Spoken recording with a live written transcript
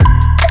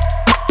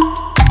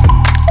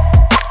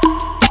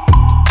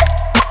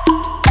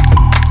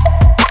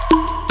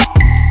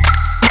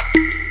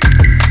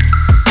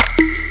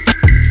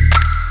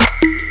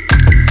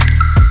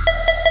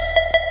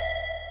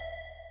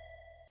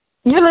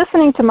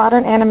to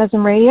Modern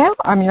Animism Radio.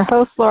 I'm your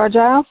host, Laura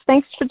Giles.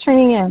 Thanks for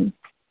tuning in.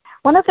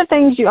 One of the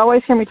things you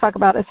always hear me talk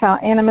about is how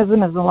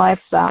animism is a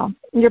lifestyle.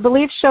 Your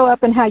beliefs show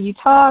up in how you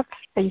talk,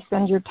 how you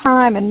spend your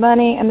time and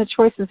money, and the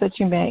choices that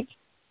you make.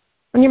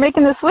 When you're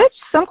making the switch,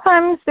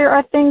 sometimes there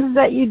are things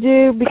that you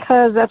do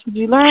because that's what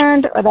you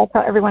learned or that's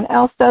how everyone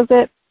else does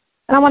it.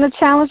 And I want to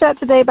challenge that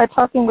today by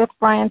talking with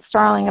Brian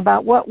Starling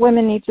about what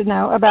women need to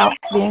know about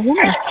being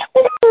women.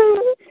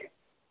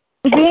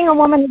 Being a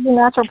woman is a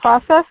natural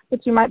process,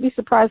 but you might be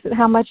surprised at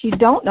how much you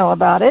don't know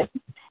about it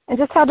and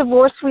just how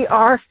divorced we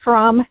are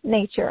from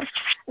nature.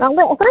 And I'll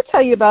let her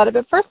tell you about it,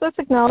 but first let's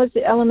acknowledge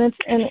the elements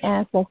and the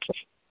ancestors.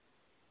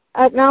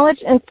 I acknowledge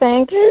and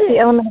thank the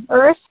element of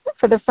earth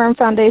for the firm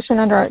foundation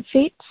under our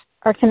feet,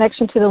 our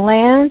connection to the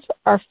land,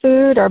 our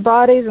food, our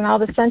bodies, and all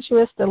the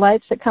sensuous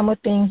delights that come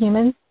with being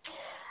human.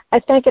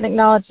 I thank and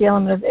acknowledge the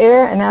element of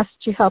air and ask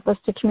that you help us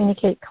to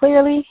communicate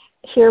clearly,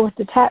 hear with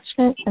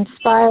detachment,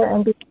 inspire,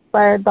 and be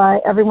inspired by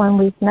everyone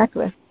we connect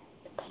with.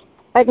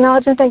 I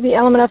acknowledge and thank the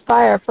element of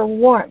fire for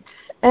warmth,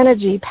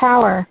 energy,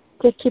 power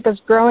to keep us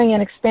growing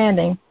and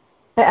expanding.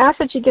 I ask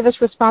that you give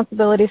us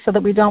responsibility so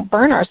that we don't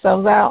burn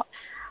ourselves out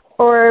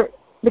or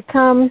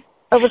overcome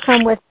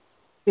with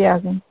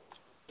enthusiasm.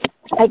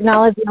 I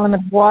acknowledge the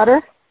element of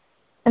water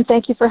and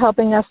thank you for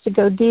helping us to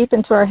go deep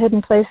into our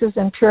hidden places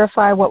and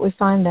purify what we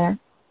find there.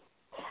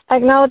 I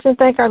acknowledge and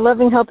thank our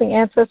loving, helping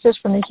ancestors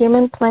from the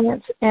human,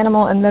 plants,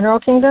 animal, and mineral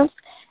kingdoms.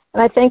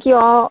 And I thank you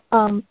all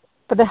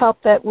for the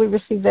help that we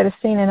receive that is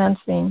seen and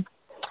unseen.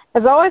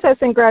 As always, I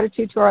send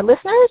gratitude to our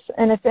listeners,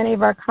 and if any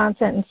of our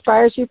content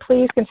inspires you,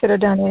 please consider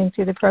donating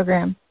to the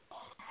program.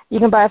 You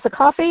can buy us a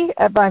coffee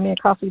at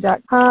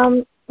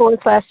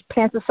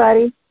buymeacoffee.com/Pan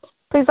Society.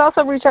 Please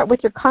also reach out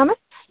with your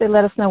comments. They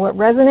let us know what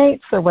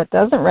resonates or what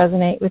doesn't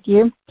resonate with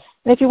you.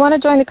 And if you want to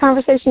join the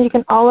conversation, you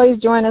can always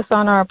join us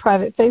on our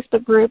private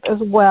Facebook group as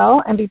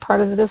well and be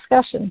part of the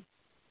discussion.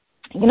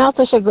 You can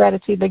also show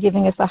gratitude by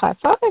giving us a high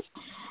five,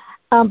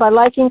 by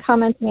liking,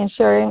 commenting, and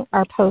sharing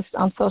our posts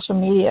on social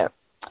media.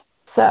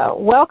 So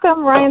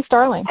welcome, Ryan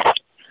Starling.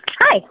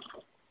 Hi.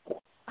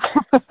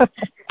 So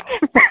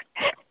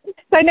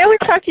I know we've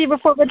talked to you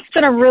before, but it's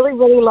been a really,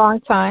 really long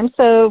time.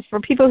 So for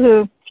people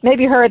who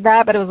maybe heard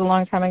that, but it was a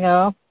long time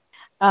ago,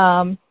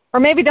 or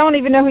maybe don't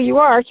even know who you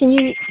are, can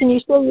you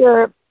share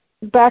your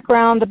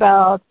background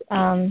about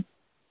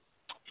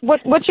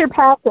what's your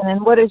passion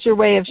and what is your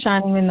way of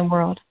shining in the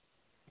world?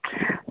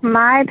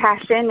 My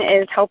passion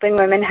is helping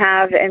women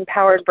have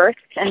empowered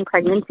births and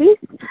pregnancies,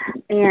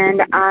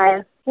 and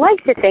I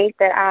like to think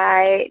that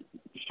I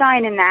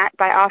shine in that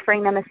by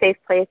offering them a safe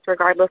place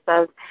regardless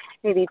of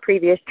maybe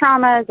previous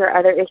traumas or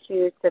other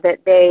issues so that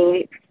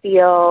they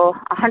feel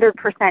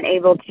 100%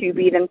 able to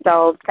be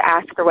themselves, to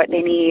ask for what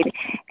they need,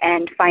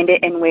 and find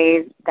it in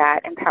ways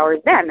that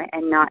empowers them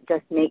and not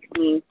just makes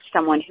me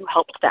someone who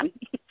helps them.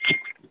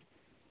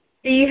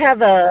 Do you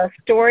have a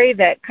story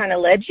that kind of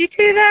led you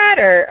to that,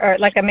 or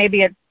like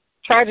maybe a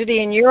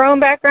tragedy in your own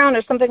background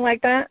or something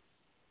like that?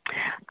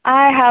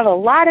 I have a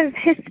lot of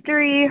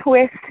history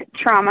with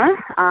trauma.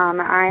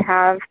 I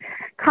have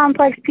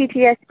complex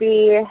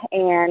PTSD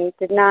and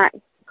did not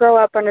grow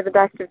up under the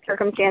best of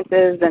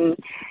circumstances and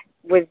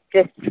was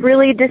just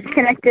really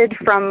disconnected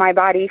from my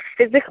body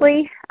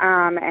physically.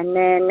 And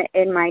then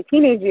in my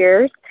teenage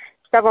years,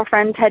 several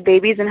friends had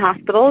babies in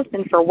hospitals,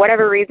 and for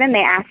whatever reason, they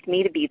asked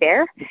me to be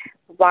there,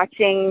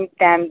 watching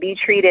them be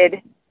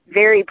treated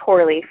very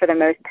poorly for the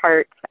most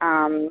part,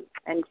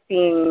 and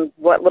seeing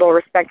what little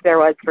respect there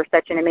was for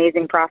such an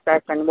amazing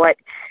process and what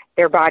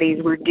their bodies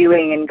were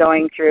doing and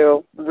going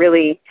through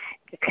really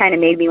just kind of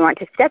made me want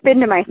to step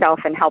into myself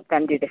and help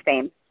them do the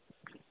same.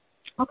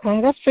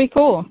 Okay, that's pretty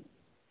cool.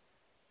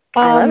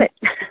 I love it.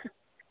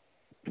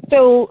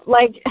 So,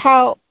 like,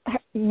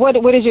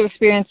 what is your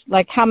experience?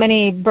 Like, how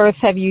many births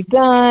have you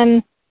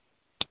done?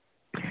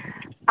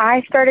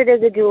 I started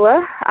as a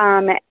doula,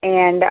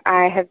 and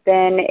I have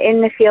been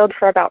in the field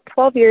for about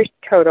 12 years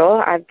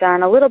total. I've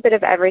done a little bit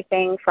of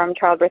everything from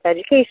childbirth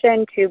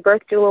education to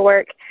birth doula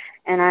work,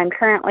 and I'm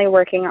currently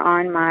working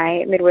on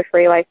my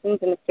midwifery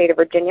license in the state of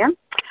Virginia.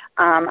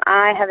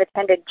 I have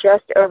attended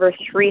just over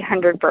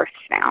 300 births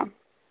now.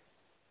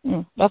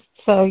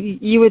 So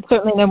you would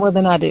certainly know more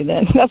than I do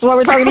then. That's why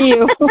we're talking to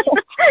you.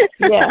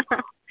 Yeah.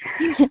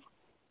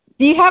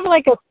 Do you have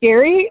like a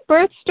scary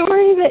birth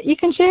story that you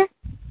can share?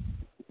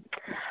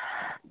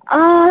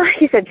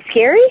 You said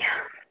scary?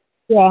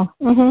 Yeah.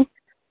 Mhm.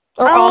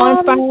 Or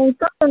awe-inspiring,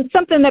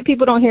 something that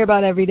people don't hear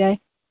about every day.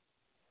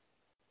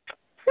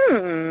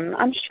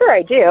 I'm sure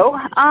I do.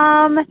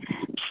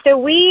 So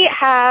we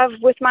have,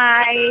 with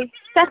my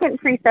second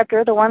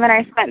preceptor, the one that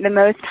I spent the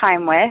most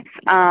time with,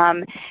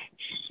 I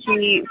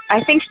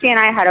think she and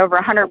I had over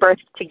 100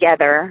 births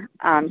together,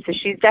 so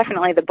she's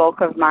definitely the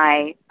bulk of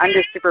my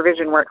under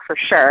supervision work for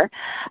sure.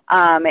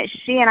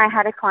 She and I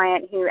had a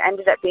client who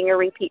ended up being a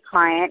repeat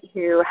client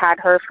who had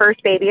her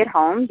first baby at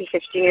home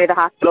because she knew the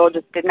hospital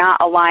just did not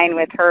align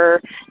with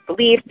her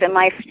beliefs and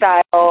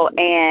lifestyle,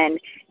 and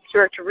she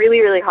worked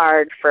really, really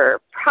hard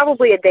for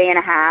probably a day and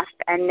a half,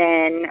 and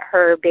then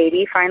her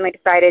baby finally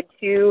decided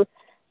to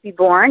be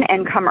born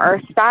and come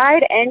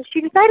earthside, and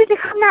she decided to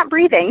come not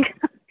breathing.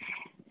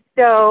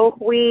 So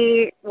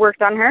we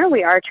worked on her.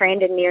 We are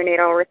trained in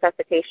neonatal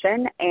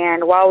resuscitation,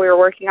 and while we were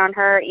working on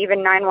her,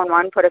 even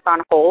 911 put us on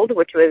hold,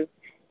 which was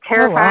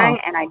terrifying,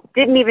 and I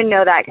didn't even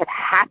know that could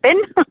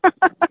happen.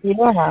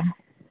 Yeah.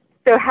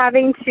 So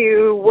having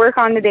to work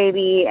on the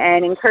baby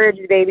and encourage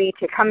the baby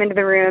to come into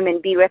the room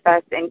and be with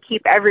us and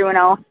keep everyone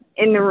else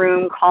in the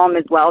room calm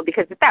as well,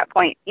 because at that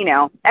point, you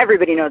know,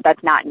 everybody knows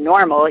that's not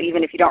normal,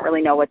 even if you don't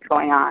really know what's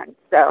going on.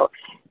 So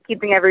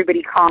keeping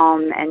everybody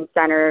calm and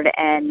centered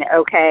and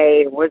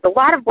okay was a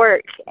lot of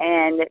work,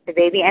 and the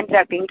baby ended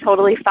up being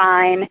totally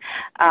fine.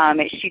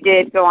 She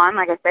did go on,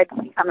 like I said,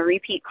 to become a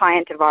repeat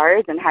client of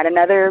ours and had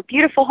another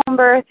beautiful home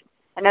birth,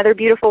 another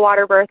beautiful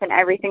water birth, and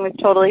everything was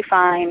totally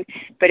fine.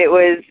 But it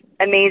was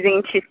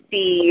amazing to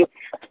see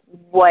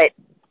what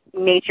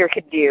nature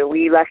could do.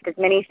 We left as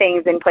many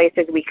things in place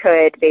as we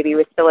could. Baby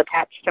was still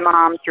attached to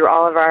mom through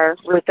all of our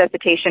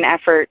resuscitation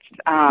efforts,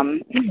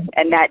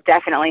 and that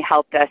definitely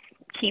helped us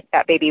keep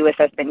that baby with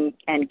us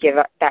and give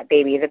that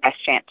baby the best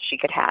chance she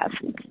could have.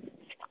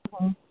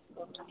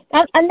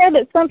 I know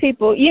that some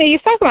people, you know, you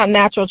talk about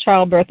natural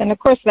childbirth, and of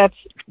course birth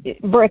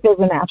is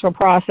a natural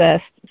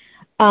process.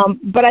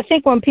 But I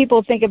think when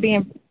people think of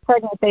being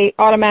pregnant, they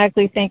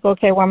automatically think,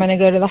 okay, well, I'm going to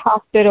go to the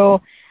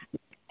hospital.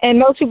 And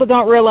most people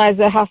don't realize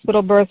that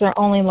hospital births are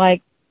only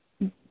like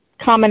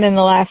common in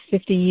the last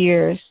 50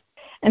 years.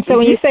 And so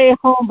when you say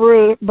home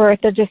birth,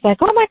 they're just like,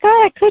 oh my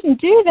God, I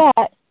couldn't do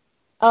that.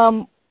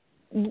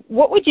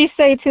 What would you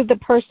say to the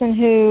person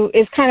who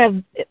is kind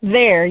of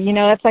there? You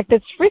know, it's like,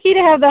 it's freaky to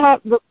have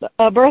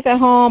the birth at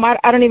home. I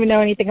don't even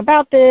know anything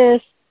about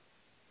this.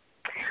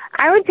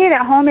 I would say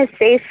that home is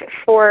safe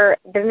for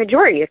the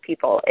majority of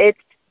people. It's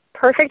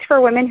perfect for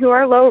women who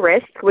are low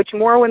risk, which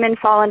more women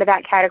fall into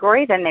that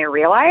category than they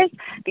realize,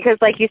 because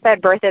like you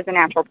said, birth is a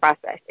natural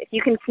process. If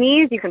you can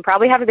sneeze, you can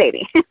probably have a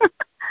baby.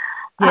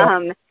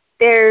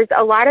 There's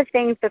a lot of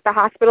things that the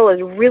hospital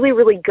is really,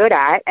 really good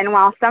at, and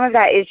while some of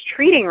that is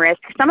treating risk,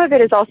 some of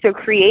it is also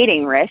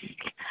creating risk.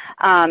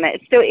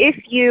 So if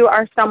you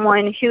are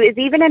someone who is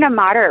even in a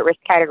moderate risk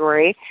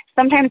category,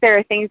 sometimes there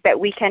are things that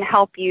we can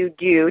help you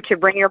do to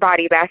bring your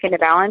body back into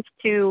balance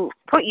to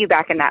put you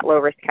back in that low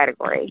risk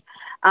category.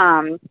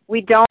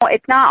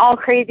 It's not all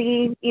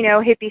crazy, you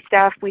know, hippie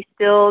stuff. We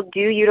still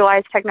do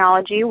utilize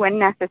technology when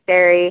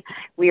necessary.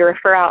 We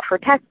refer out for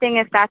testing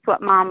if that's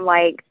what mom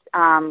likes.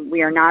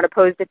 We are not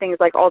opposed to things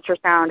like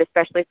ultrasound,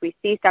 especially if we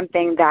see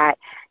something that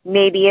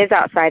maybe is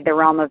outside the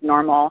realm of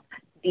normal.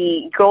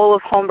 The goal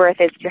of home birth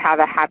is to have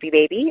a happy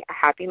baby, a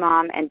happy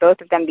mom, and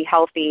both of them be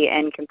healthy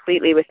and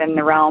completely within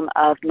the realm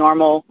of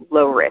normal,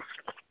 low risk.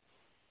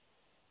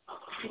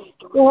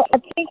 Well, I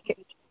think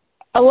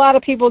a lot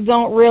of people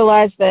don't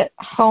realize that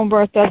home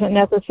birth doesn't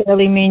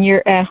necessarily mean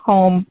you're at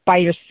home by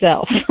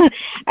yourself.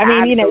 I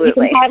mean, you know, you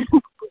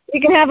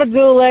can have a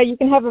doula, you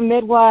can have a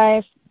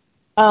midwife.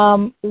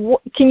 Can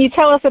you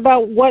tell us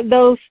about what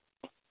those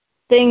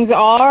things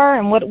are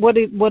and what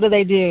do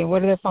they do?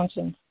 What are their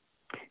functions?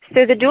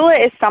 So the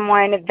doula is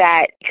someone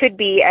that could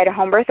be at a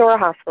home birth or a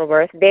hospital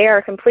birth. They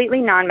are completely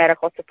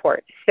non-medical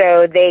support.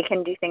 So they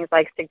can do things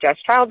like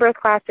suggest childbirth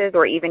classes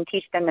or even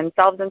teach them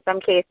themselves in some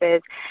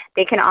cases.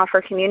 They can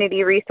offer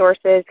community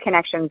resources,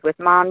 connections with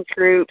moms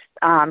groups,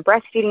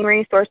 breastfeeding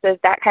resources,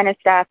 that kind of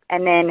stuff.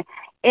 And then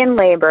in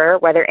labor,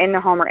 whether in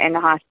the home or in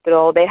the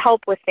hospital, they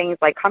help with things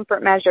like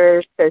comfort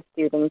measures, so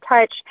soothing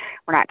touch.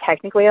 We're not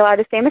technically allowed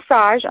to say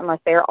massage unless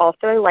they are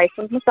also a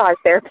licensed massage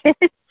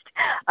therapist.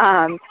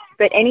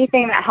 But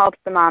anything that helps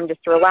the mom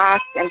just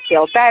relax and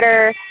feel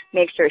better,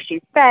 make sure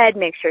she's fed,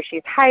 make sure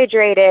she's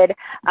hydrated.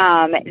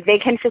 They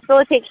can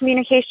facilitate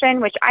communication,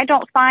 which I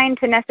don't find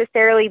to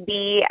necessarily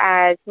be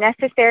as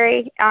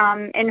necessary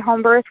in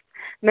home birth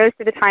most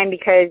of the time,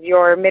 because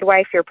your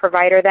midwife, your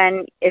provider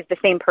then is the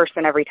same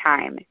person every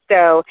time.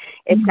 So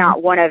it's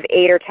not one of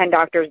 8 or 10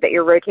 doctors that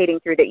you're rotating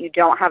through that you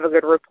don't have a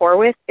good rapport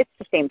with. It's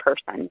the same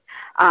person.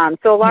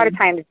 So a lot of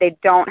times they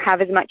don't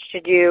have as much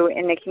to do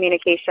in the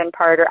communication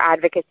part or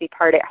advocacy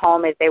part at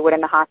home as they would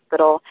in the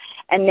hospital.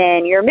 And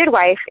then your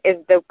midwife is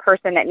the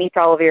person that meets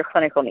all of your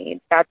clinical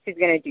needs. That's who's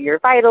going to do your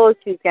vitals,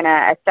 who's going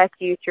to assess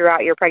you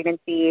throughout your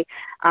pregnancy.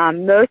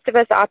 Most of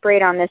us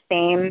operate on the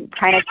same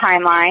kind of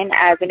timeline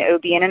as an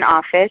OB in an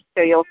office.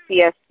 So you'll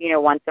see us,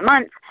 once a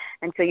month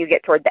until you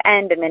get toward the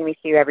end, and then we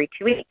see you every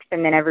 2 weeks,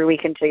 and then every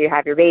week until you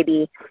have your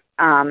baby.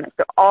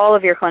 So all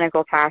of your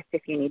clinical tasks,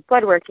 if you need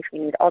blood work, if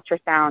you need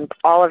ultrasound,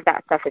 all of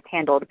that stuff is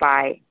handled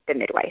by the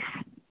midwife.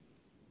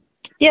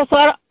 Yeah, so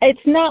it's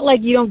not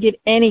like you don't get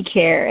any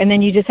care and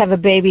then you just have a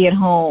baby at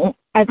home.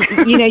 You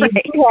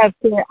do have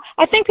care.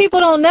 I think people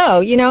don't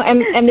know,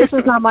 and this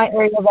is not my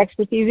area of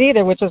expertise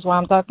either, which is why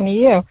I'm talking to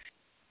you.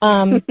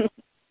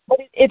 But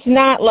it's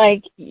not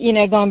like,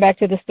 going back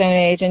to the Stone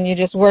Age and you're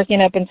just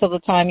working up until the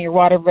time your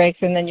water breaks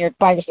and then you're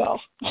by yourself.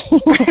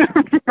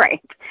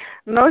 Right.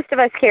 Most of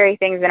us carry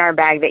things in our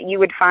bag that you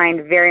would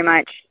find very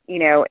much,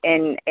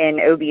 in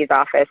OB's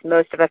office.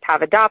 Most of us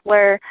have a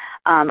Doppler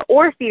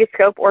or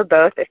fetoscope or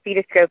both. A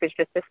fetoscope is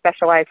just a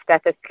specialized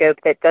stethoscope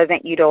that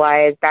doesn't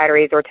utilize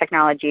batteries or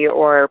technology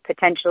or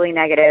potentially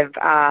negative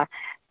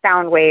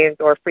sound waves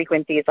or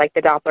frequencies like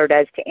the Doppler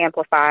does to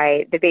amplify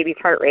the baby's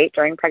heart rate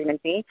during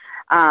pregnancy.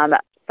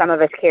 Some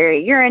of us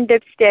carry urine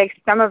dipsticks.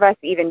 Some of us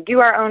even do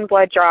our own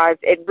blood draws.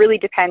 It really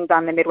depends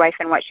on the midwife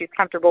and what she's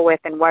comfortable with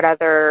and what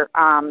other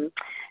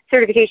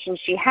certifications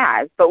she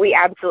has. But we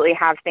absolutely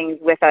have things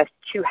with us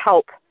to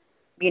help,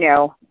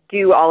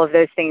 do all of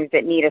those things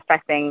that need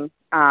assessing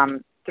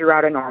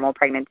throughout a normal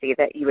pregnancy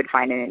that you would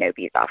find in an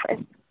OB's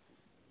office.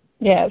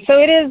 Yeah, so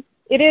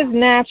it is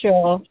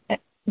natural,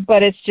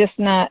 but it's just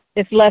not,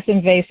 it's less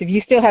invasive.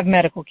 You still have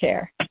medical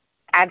care.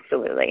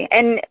 Absolutely.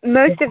 And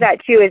most of that,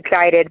 too, is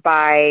guided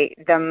by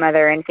the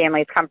mother and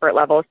family's comfort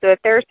level. So if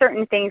there are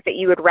certain things that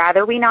you would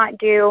rather we not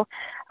do,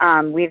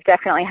 we've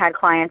definitely had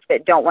clients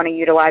that don't want to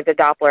utilize a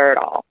Doppler at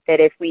all,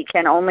 that if we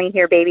can only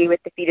hear baby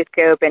with the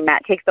fetoscope and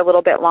that takes a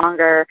little bit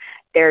longer,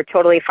 they're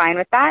totally fine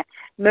with that.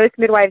 Most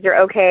midwives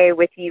are okay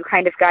with you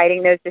kind of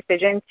guiding those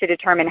decisions to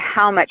determine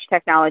how much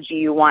technology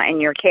you want in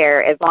your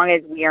care, as long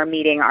as we are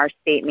meeting our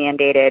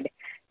state-mandated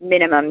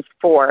minimums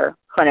for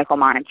clinical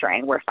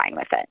monitoring. We're fine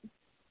with it.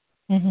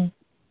 Mm-hmm.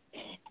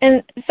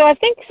 And so I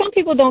think some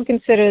people don't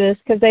consider this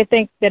because they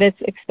think that it's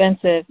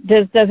expensive.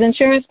 Does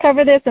insurance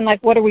cover this? And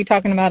what are we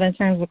talking about in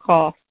terms of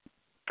cost?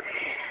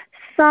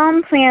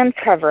 Some plans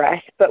cover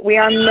us, but we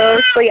are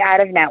mostly out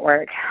of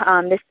network.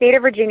 The state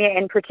of Virginia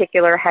in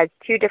particular has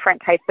two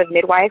different types of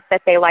midwives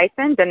that they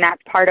license, and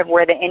that's part of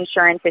where the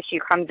insurance issue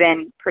comes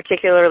in,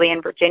 particularly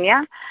in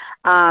Virginia.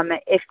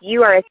 If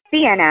you are a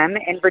CNM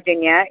in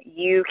Virginia,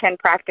 you can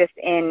practice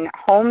in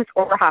homes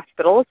or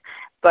hospitals,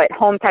 but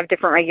homes have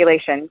different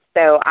regulations.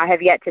 So I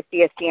have yet to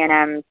see a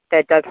CNM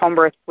that does home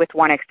birth with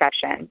one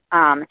exception.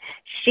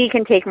 She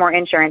can take more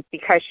insurance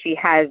because she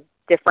has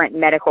different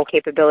medical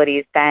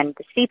capabilities than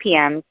the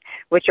CPMs,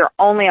 which are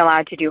only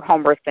allowed to do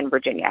home births in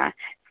Virginia.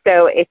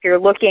 So if you're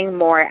looking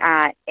more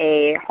at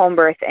a home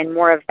birth and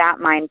more of that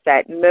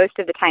mindset, most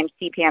of the time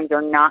CPMs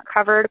are not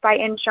covered by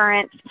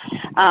insurance.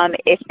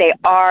 If they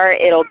are,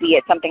 it'll be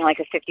at something like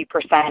a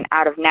 50%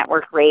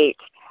 out-of-network rate.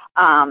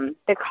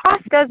 The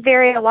cost does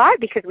vary a lot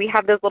because we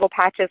have those little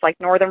patches like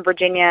Northern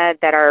Virginia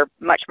that are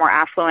much more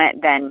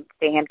affluent than,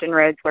 say, Hampton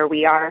Roads where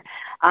we are.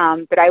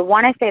 But I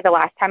want to say the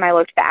last time I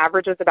looked, the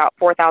average was about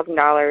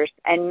 $4,000.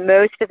 And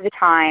most of the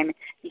time,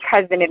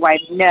 because the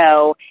midwives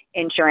know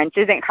insurance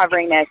isn't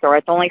covering this or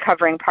it's only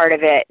covering part of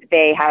it,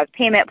 they have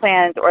payment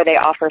plans or they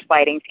offer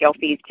sliding scale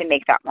fees to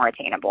make that more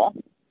attainable.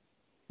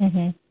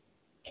 Mm-hmm.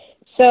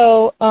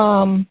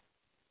 So,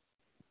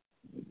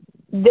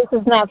 this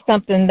is not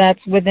something that's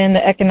within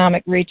the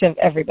economic reach of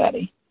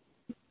everybody.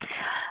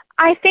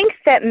 I think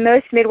that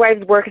most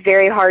midwives work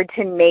very hard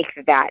to make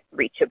that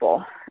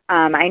reachable.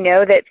 I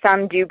know that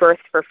some do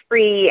births for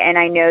free, and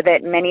I know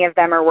that many of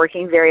them are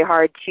working very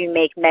hard to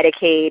make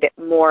Medicaid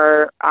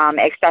more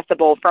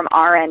accessible from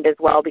our end as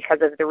well because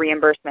of the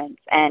reimbursements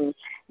and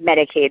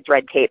Medicaid's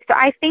red tape. So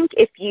I think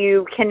if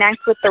you connect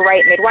with the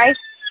right midwife,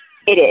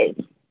 it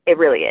is. It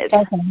really is.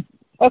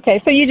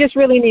 Okay, so you just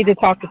really need to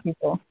talk to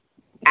people.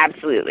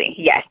 Absolutely.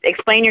 Yes.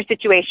 Explain your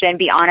situation.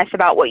 Be honest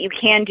about what you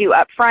can do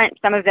up front.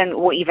 Some of them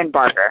will even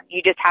barter.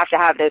 You just have to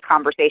have those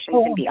conversations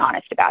and be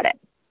honest about it.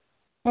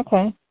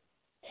 Okay.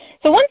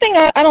 So one thing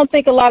I don't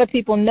think a lot of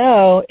people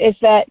know is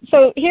that,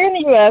 so here in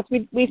the U.S.,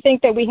 we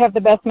think that we have the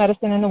best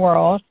medicine in the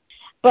world,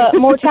 but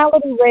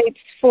mortality rates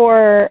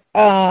for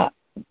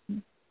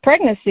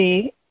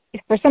pregnancy,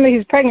 for somebody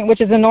who's pregnant,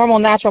 which is a normal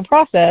natural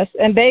process,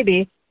 and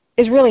baby,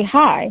 is really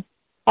high.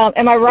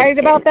 Am I right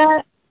about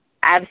that?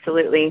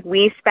 Absolutely.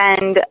 We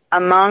spend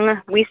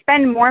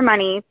more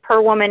money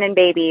per woman and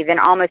baby than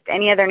almost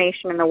any other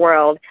nation in the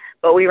world,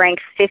 but we rank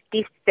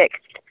 56th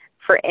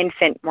for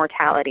infant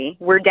mortality.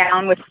 We're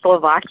down with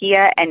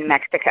Slovakia and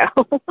Mexico.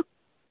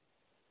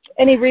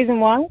 Any reason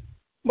why?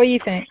 What do you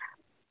think?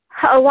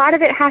 A lot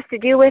of it has to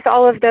do with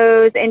all of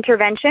those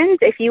interventions.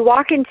 If you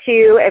walk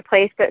into a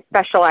place that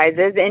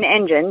specializes in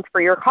engines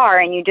for your car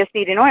and you just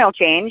need an oil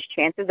change,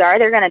 chances are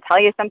they're going to tell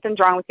you something's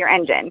wrong with your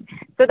engine.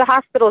 So the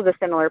hospital is a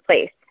similar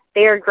place.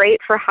 They are great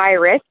for high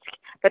risk,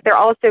 but they're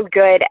also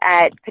good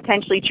at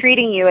potentially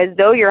treating you as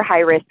though you're high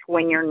risk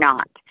when you're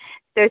not.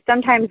 So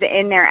sometimes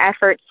in their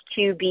efforts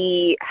to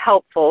be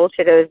helpful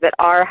to those that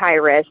are high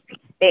risk,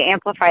 they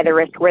amplify the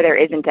risk where there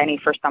isn't any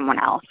for someone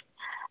else.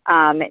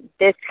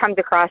 This comes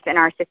across in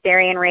our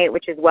cesarean rate,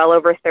 which is well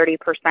over 30%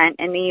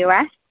 in the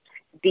U.S.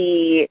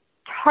 The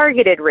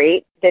targeted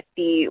rate that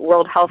the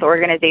World Health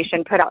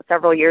Organization put out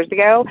several years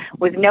ago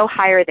was no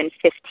higher than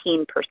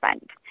 15%.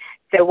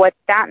 So what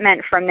that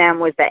meant from them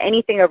was that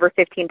anything over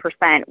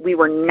 15%, we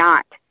were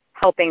not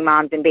helping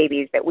moms and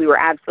babies, that we were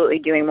absolutely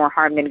doing more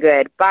harm than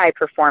good by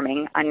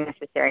performing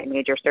unnecessary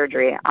major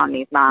surgery on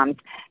these moms,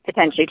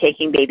 potentially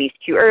taking babies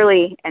too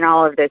early, and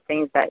all of those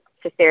things that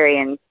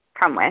cesareans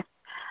come with.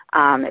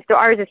 So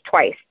ours is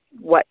twice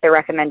what the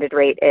recommended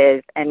rate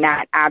is, and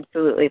that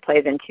absolutely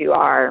plays into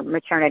our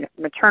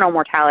maternal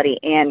mortality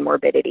and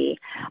morbidity,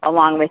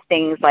 along with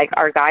things like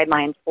our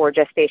guidelines for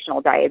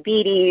gestational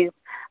diabetes,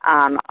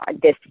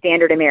 the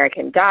standard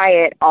American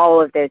diet.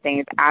 All of those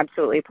things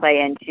absolutely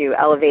play into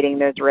elevating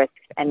those risks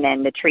and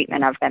then the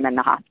treatment of them in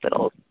the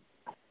hospitals.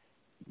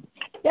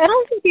 Yeah, I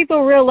don't think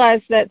people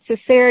realize that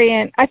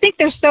cesarean, I think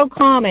they're so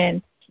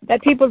common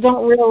that people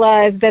don't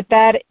realize that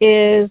that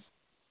is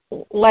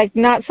like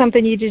not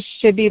something you just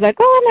should be like,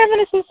 oh, I'm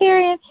having a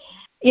cesarean.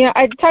 You know,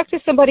 I talked to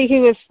somebody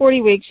who was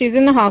 40 weeks. She's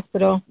in the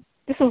hospital.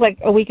 This was like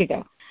a week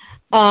ago.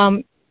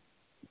 And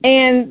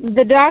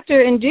the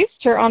doctor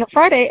induced her on a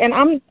Friday, and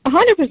I'm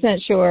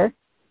 100% sure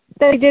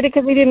that he did it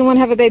because we didn't want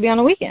to have a baby on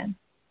a weekend.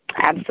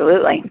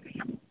 Absolutely.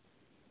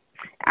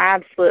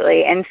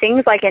 Absolutely. And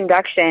things like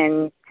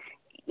induction,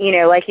 you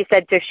know, like you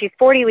said, so if she's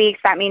 40 weeks,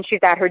 that means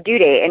she's at her due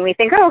date. And we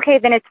think, oh, okay,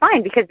 then it's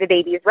fine because the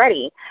baby is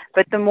ready.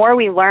 But the more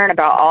we learn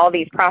about all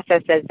these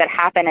processes that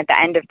happen at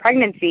the end of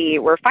pregnancy,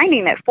 we're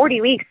finding that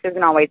 40 weeks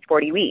isn't always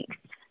 40 weeks.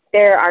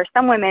 There are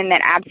some women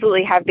that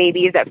absolutely have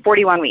babies at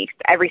 41 weeks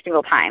every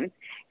single time.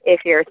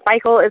 If your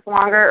cycle is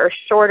longer or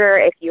shorter,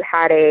 if you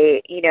had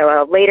a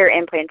later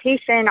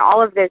implantation,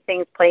 all of those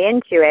things play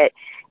into it.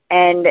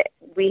 And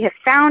we have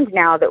found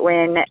now that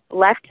when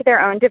left to their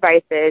own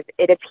devices,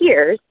 it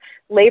appears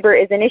labor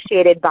is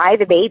initiated by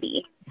the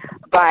baby,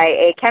 by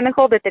a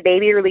chemical that the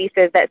baby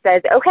releases that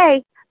says,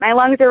 okay, my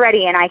lungs are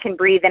ready and I can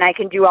breathe and I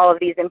can do all of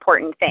these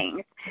important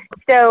things.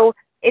 So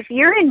if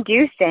you're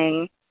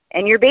inducing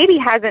and your baby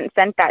hasn't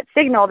sent that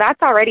signal,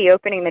 that's already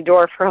opening the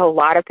door for a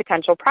lot of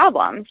potential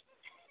problems.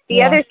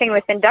 The other thing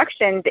with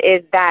inductions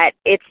is that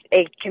it's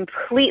a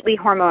completely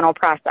hormonal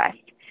process.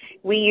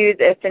 We use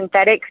a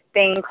synthetic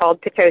thing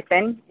called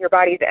Pitocin. Your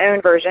body's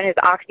own version is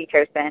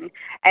oxytocin.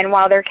 And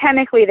while they're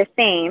chemically the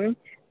same,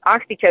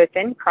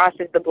 oxytocin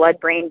crosses the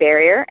blood-brain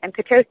barrier and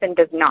Pitocin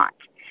does not.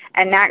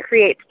 And that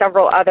creates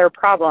several other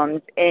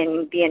problems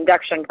in the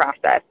induction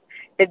process.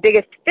 The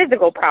biggest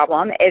physical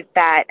problem is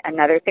that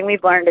another thing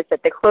we've learned is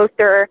that the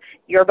closer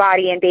your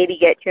body and baby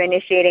get to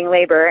initiating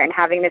labor and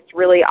having this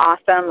really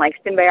awesome, like,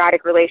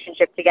 symbiotic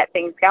relationship to get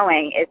things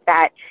going, is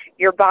that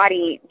your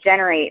body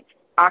generates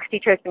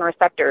oxytocin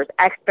receptors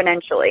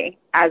exponentially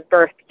as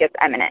birth gets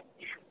imminent.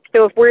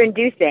 So if we're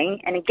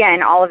inducing, and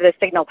again, all of the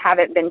signals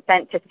haven't been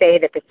sent to say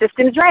that the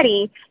system's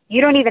ready,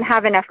 you don't even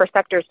have enough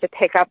receptors to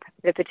pick up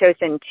the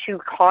Pitocin to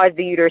cause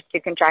the uterus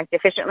to contract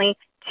efficiently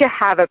to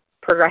have a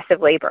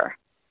progressive labor.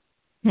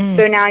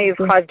 So now you've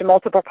caused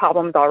multiple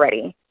problems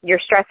already. You're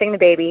stressing the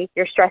baby,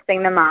 you're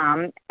stressing the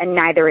mom, and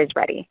neither is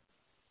ready.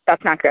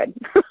 That's not good.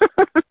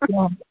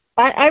 Yeah.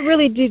 I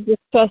really do just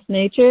trust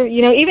nature.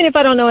 You know, even if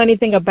I don't know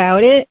anything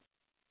about it,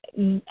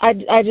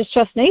 I just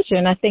trust nature,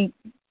 and I think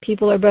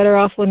people are better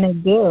off when they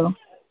do.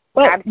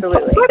 But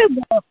absolutely. Part of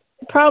the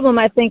problem,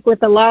 I think,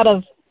 with a lot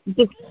of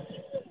just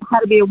how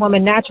to be a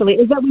woman naturally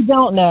is that we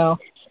don't know.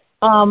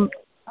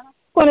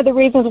 One of the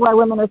reasons why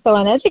women are so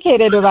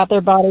uneducated about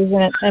their bodies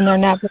and their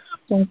natural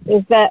functions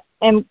is that,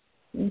 and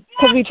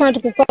because we turn to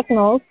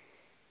professionals,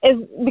 is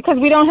because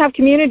we don't have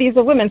communities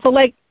of women. So,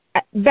 like,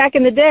 back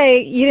in the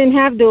day, you didn't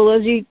have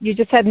doulas, you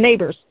just had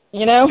neighbors,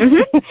 you know?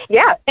 Mm-hmm.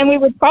 Yeah. And we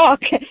would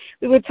talk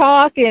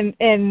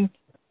and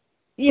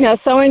you know,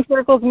 sewing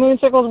circles, moon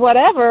circles,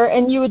 whatever,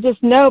 and you would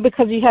just know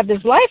because you have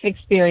this life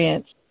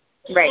experience.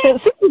 Right. So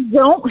since we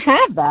don't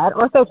have that,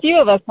 or so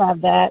few of us have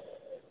that,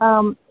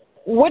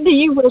 what do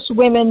you wish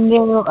women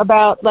knew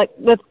about, like,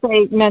 let's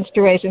say,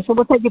 menstruation? So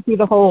we'll take you through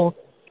the whole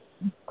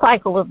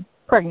cycle of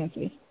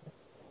pregnancy.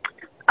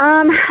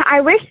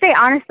 I wish they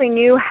honestly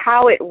knew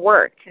how it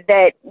worked,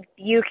 that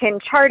you can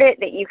chart it,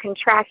 that you can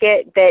track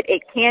it, that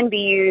it can be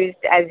used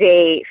as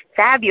a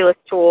fabulous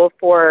tool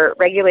for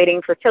regulating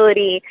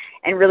fertility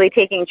and really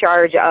taking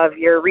charge of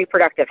your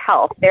reproductive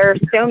health. There are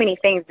so many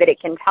things that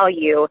it can tell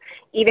you,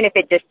 even if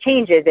it just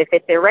changes, if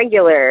it's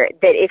irregular,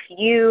 that if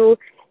you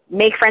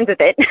make friends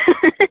with it,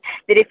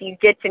 that if you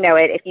get to know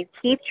it, if you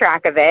keep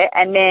track of it,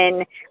 and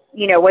then,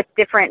 you know, what's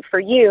different for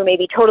you may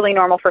be totally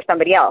normal for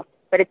somebody else,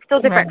 but it's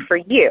still different for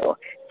you.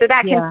 So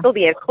that can still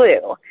be a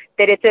clue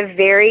that it's a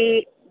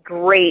very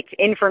great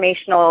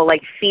informational,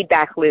 like,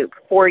 feedback loop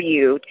for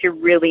you to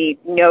really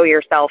know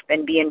yourself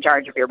and be in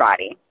charge of your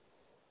body.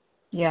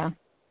 Yeah,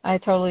 I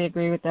totally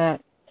agree with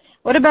that.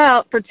 What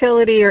about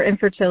fertility or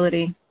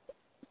infertility?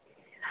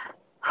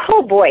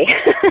 Oh, boy.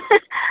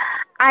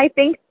 I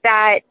think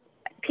that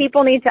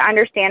people need to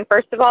understand,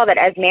 first of all, that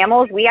as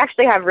mammals, we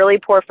actually have really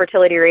poor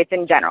fertility rates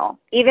in general.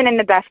 Even in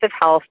the best of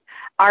health,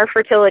 our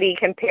fertility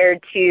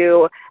compared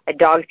to a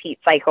dog's heat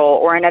cycle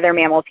or another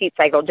mammal's heat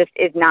cycle just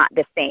is not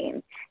the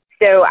same.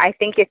 So I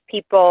think if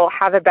people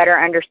have a better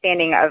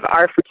understanding of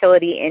our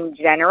fertility in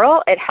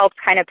general, it helps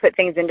kind of put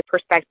things into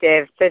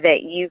perspective so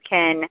that you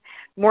can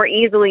more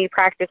easily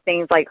practice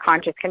things like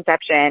conscious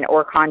conception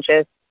or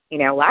conscious, you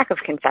know, lack of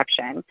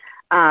conception.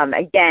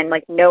 Again,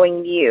 like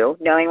knowing you,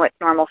 knowing what's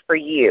normal for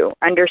you,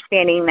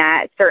 understanding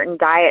that certain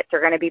diets are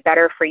going to be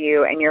better for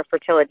you and your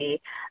fertility,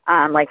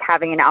 like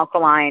having an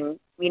alkaline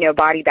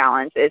body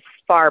balance is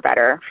far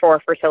better for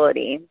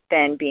fertility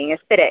than being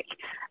acidic.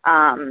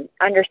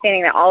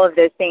 Understanding that all of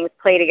those things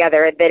play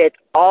together, that it's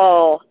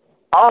all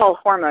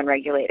hormone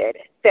regulated.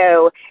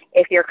 So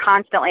if you're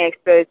constantly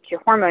exposed to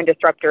hormone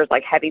disruptors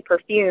like heavy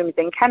perfumes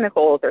and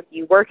chemicals, or if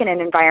you work in an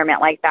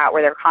environment like that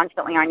where they're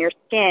constantly on your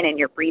skin and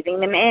you're breathing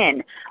them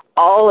in,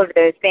 all of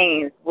those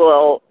things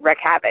will wreak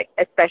havoc,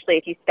 especially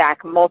if you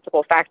stack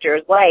multiple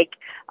factors like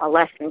a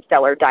less than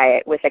stellar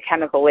diet with a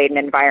chemical-laden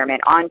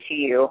environment onto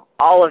you.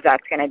 All of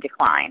that's going to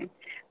decline.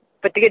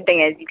 But the good thing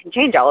is you can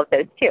change all of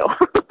those too.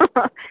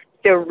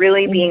 So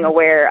really being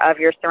aware of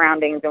your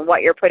surroundings and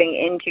what you're putting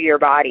into your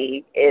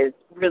body is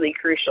really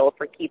crucial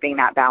for keeping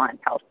that balance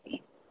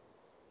healthy.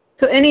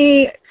 So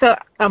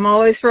I'm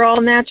always for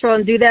all natural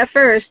and do that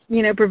first,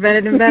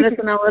 preventative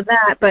medicine, all of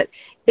that. But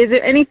is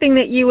there anything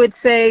that you would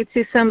say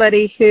to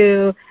somebody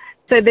who,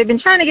 so they've been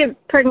trying to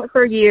get pregnant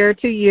for a year,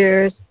 2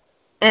 years,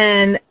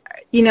 and,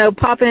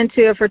 pop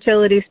into a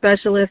fertility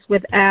specialist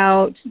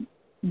without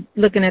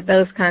looking at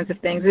those kinds of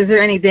things? Is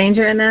there any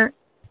danger in that?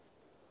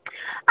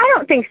 I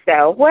don't think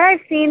so. What I've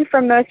seen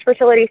from most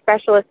fertility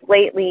specialists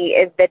lately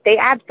is that they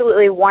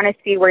absolutely want to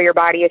see where your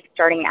body is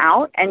starting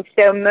out. And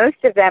so most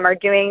of them are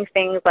doing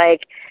things like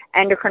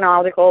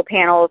endocrinological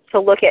panels to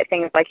look at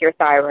things like your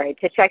thyroid,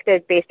 to check those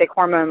basic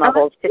hormone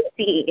levels, to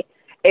see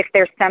if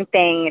there's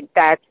something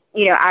that's,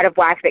 out of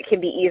whack that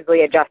can be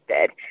easily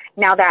adjusted.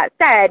 Now, that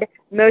said,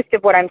 most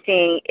of what I'm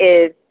seeing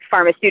is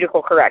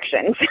pharmaceutical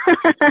corrections.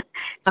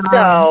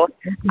 So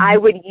I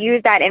would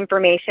use that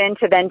information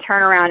to then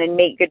turn around and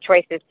make good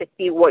choices to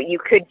see what you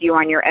could do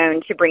on your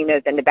own to bring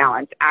those into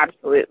balance.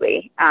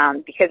 Absolutely.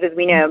 Because as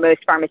we know, most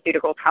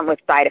pharmaceuticals come with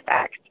side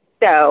effects.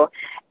 So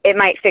it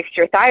might fix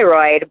your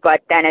thyroid,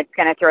 but then it's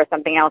going to throw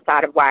something else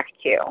out of whack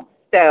too.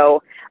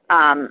 So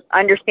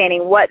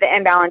understanding what the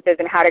imbalance is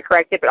and how to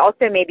correct it, but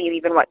also maybe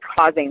even what's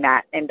causing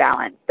that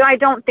imbalance. So I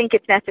don't think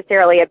it's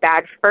necessarily a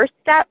bad first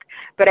step,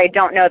 but I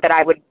don't know that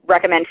I would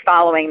recommend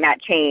following that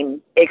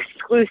chain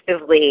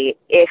exclusively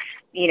if,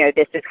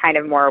 this is kind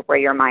of more where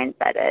your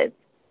mindset is.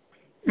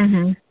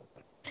 Mm-hmm.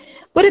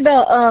 What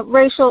about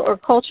racial or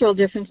cultural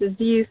differences?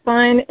 Do you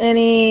find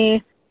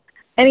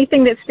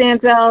anything that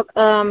stands out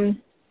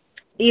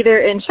either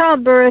in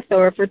childbirth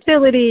or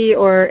fertility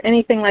or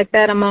anything like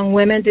that among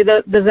women? Does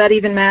that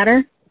even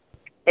matter?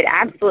 It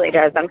absolutely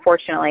does,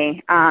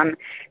 unfortunately.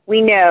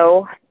 We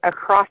know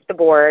across the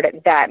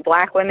board that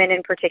Black women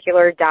in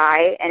particular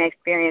die and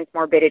experience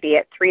morbidity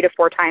at 3 to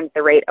 4 times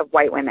the rate of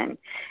white women.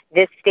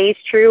 This stays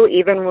true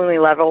even when we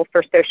level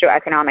for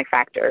socioeconomic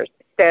factors.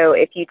 So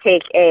if you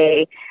take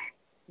a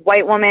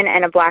white woman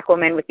and a Black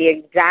woman with the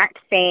exact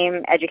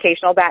same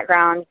educational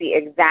backgrounds, the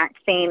exact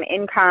same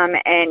income,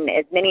 and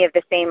as many of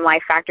the same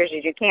life factors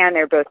as you can,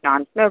 they're both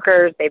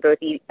non-smokers, they both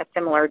eat a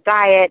similar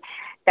diet,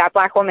 that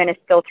Black woman is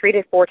still 3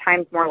 to 4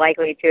 times more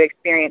likely to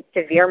experience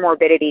severe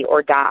morbidity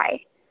or die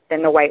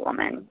than the white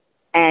woman.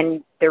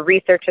 And the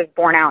research has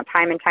borne out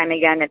time and time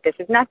again that this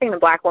is nothing the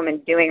Black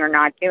woman's doing or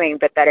not doing,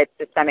 but that it's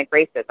systemic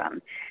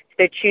racism.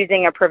 So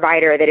choosing a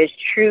provider that is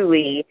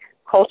truly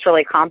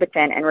culturally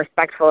competent and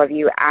respectful of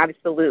you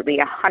absolutely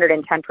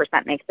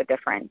 110% makes a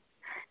difference.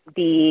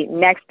 The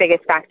next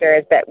biggest factor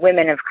is that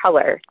women of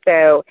color,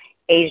 so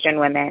Asian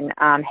women,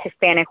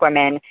 Hispanic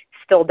women,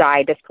 still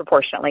die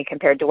disproportionately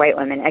compared to white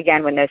women,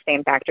 again, when those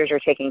same factors are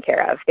taken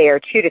care of. They are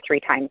 2 to 3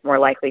 times more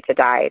likely to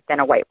die than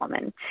a white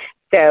woman.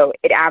 So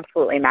it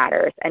absolutely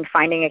matters. And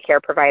finding a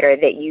care provider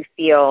that you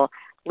feel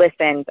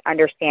listens,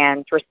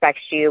 understands,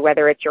 respects you,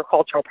 whether it's your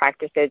cultural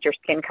practices, your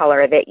skin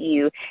color, that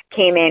you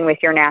came in with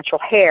your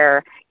natural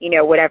hair,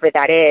 whatever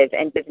that is,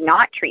 and does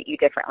not treat you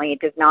differently,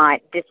 does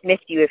not dismiss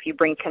you if you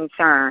bring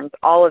concerns.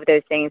 All of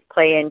those things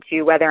play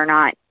into whether or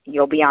not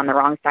you'll be on the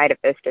wrong side of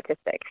those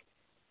statistics.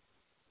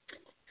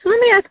 So let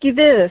me ask you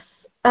this.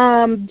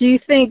 Do you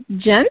think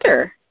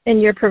gender in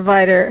your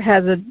provider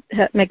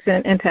makes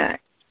an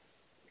impact?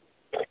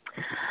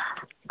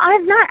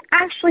 I've not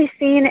actually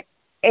seen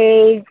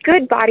a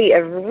good body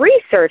of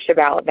research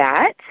about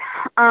that.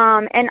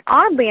 And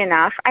oddly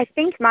enough, I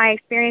think my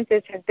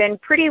experiences have been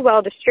pretty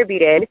well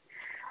distributed.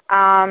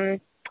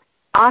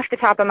 Off the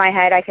top of my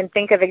head, I can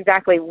think of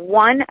exactly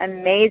one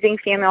amazing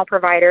female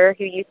provider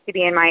who used to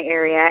be in my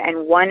area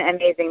and one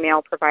amazing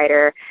male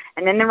provider,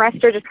 and then the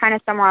rest are just kind of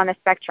somewhere on the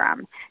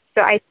spectrum.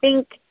 So I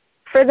think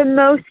for the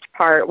most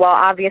part, while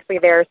obviously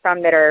there are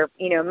some that are,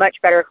 much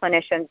better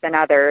clinicians than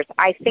others,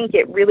 I think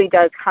it really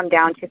does come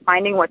down to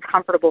finding what's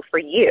comfortable for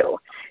you.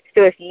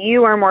 So if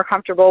you are more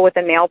comfortable with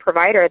a male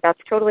provider, that's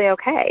totally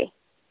okay.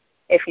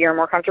 If you're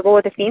more comfortable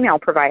with a female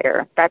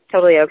provider, that's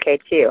totally okay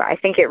too. I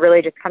think it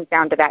really just comes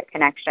down to that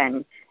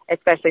connection,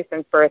 especially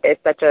since birth is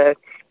such a,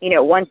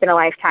 once in a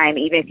lifetime.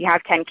 Even if you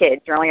have 10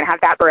 kids, you're only going to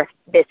have that birth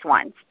this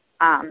once.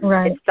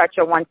 Right. It's such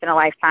a once in a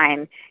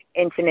lifetime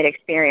intimate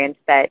experience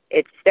that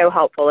it's so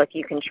helpful if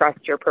you can trust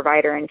your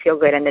provider and feel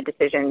good in the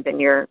decisions in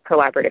your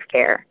collaborative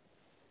care.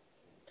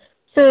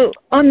 So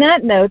on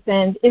that note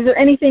then, is there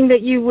anything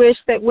that you wish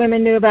that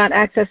women knew about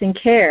accessing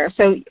care?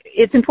 So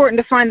it's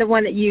important to find the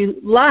one that you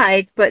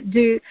like, but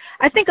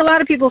I think a lot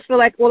of people feel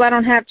like, well, I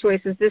don't have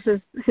choices. This is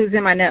who's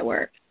in my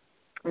network.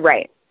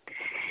 Right.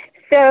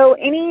 So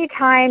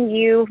anytime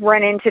you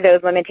run into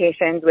those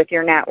limitations with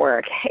your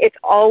network, it's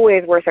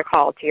always worth a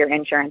call to your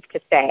insurance to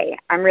say,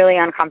 I'm really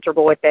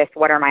uncomfortable with this.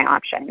 What are my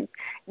options?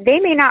 They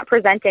may not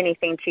present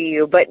anything to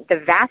you, but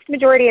the vast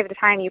majority of the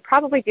time you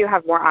probably do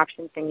have more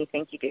options than you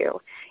think you do.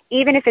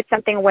 Even if it's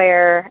something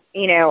where,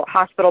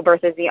 hospital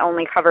birth is the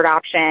only covered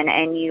option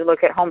and you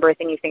look at home birth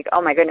and you think,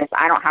 oh my goodness,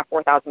 I don't have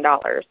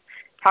 $4,000.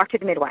 Talk to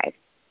the midwife.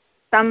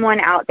 Someone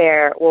out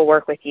there will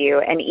work with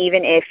you. And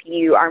even if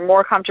you are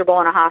more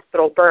comfortable in a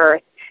hospital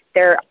birth,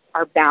 there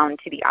are bound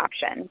to be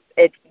options.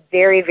 It's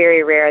very,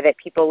 very rare that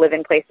people live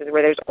in places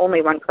where there's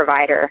only one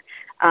provider.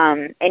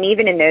 And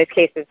even in those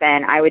cases,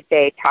 then I would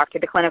say talk to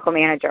the clinical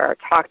manager,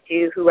 talk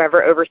to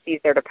whoever oversees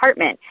their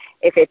department.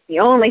 If it's the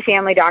only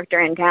family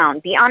doctor in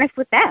town, be honest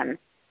with them.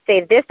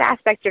 Say, this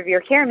aspect of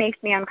your care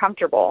makes me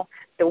uncomfortable.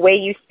 The way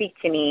you speak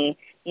to me,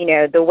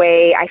 the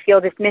way I feel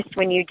dismissed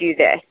when you do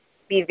this.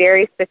 Be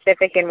very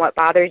specific in what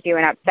bothers you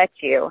and upsets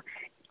you.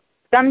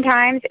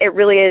 Sometimes it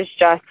really is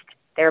just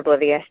they're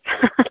oblivious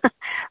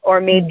or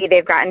maybe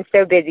they've gotten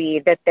so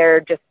busy that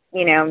they're just,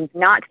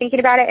 not thinking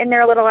about it and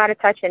they're a little out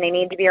of touch and they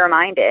need to be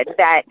reminded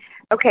that,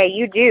 okay,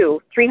 you do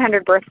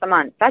 300 births a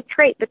month. That's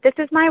great, but this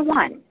is my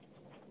one.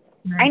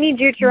 I need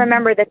you to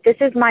remember that this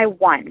is my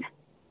one.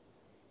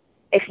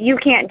 If you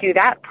can't do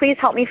that, please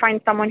help me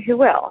find someone who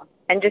will,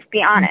 and just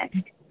be honest.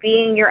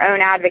 Being your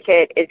own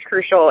advocate is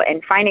crucial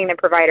in finding the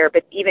provider,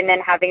 but even then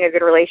having a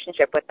good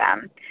relationship with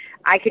them.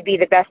 I could be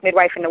the best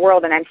midwife in the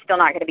world, and I'm still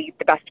not going to be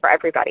the best for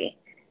everybody.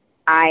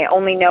 I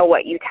only know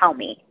what you tell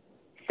me.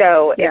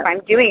 So if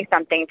I'm doing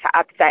something to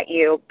upset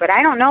you, but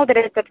I don't know that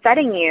it's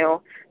upsetting you,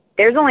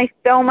 there's only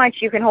so much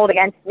you can hold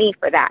against me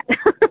for that.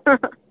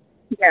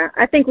 Yeah,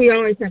 I think we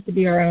always have to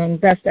be our own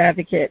best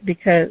advocate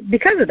because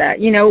of that.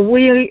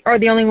 We are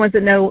the only ones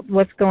that know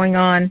what's going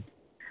on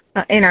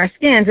in our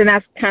skins, and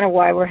that's kind of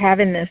why we're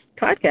having this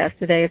podcast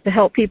today, is to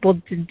help people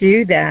to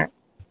do that.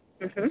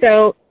 Mm-hmm.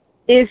 So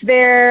is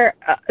there,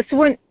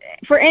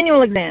 for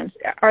annual exams,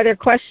 are there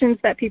questions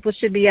that people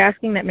should be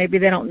asking that maybe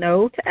they don't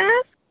know to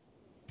ask?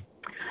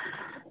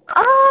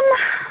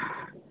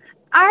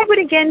 I would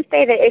again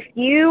say that if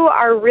you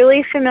are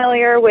really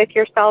familiar with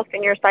yourself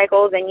and your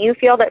cycles and you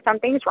feel that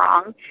something's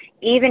wrong,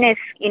 even if,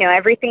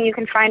 everything you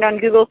can find on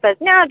Google says,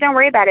 no, don't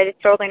worry about it,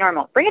 it's totally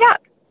normal, bring it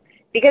up.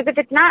 Because if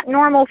it's not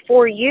normal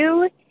for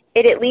you,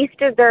 it at least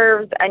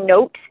deserves a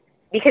note.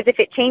 Because if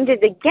it changes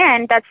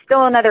again, that's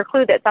still another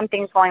clue that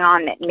something's going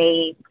on that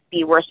may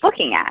be worth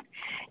looking at.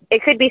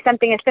 It could be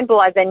something as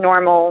simple as a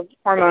normal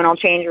hormonal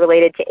change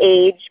related to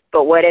age,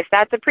 but what if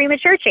that's a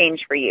premature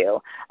change for you?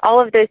 All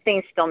of those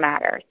things still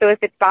matter. So if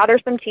it's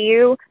bothersome to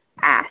you,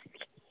 ask.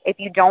 If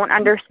you don't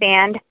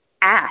understand,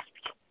 ask.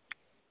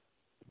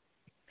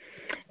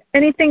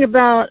 Anything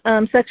about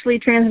sexually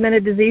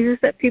transmitted diseases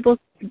that people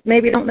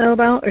maybe don't know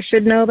about or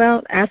should know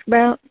about, ask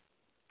about?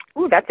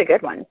 Ooh, that's a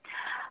good one.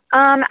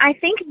 I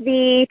think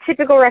the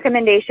typical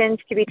recommendations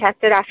to be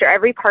tested after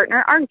every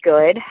partner are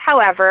good.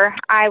 However,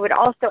 I would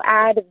also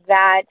add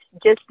that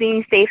just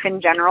being safe in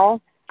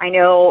general, I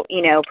know,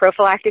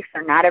 prophylactics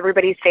are not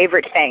everybody's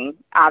favorite thing,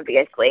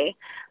 obviously,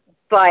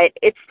 but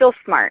it's still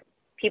smart.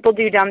 People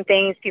do dumb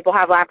things, people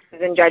have lapses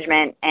in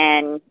judgment,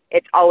 and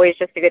it's always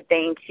just a good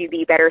thing to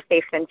be better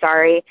safe than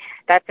sorry.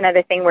 That's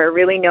another thing where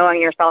really knowing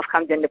yourself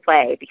comes into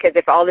play, because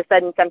if all of a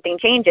sudden something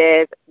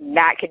changes,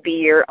 that could be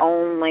your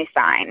only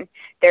sign.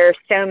 There are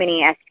so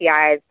many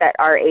STIs that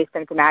are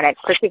asymptomatic,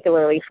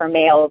 particularly for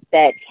males,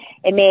 that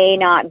it may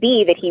not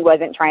be that he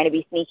wasn't trying to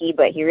be sneaky,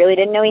 but he really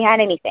didn't know he had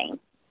anything.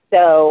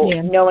 So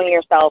knowing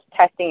yourself,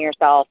 testing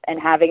yourself, and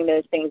having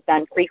those things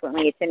done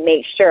frequently to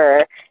make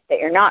sure that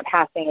you're not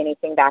passing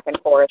anything back and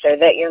forth, or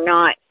that you're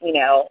not,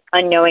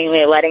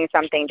 unknowingly letting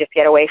something just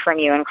get away from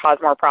you and cause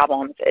more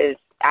problems is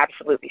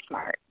absolutely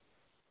smart.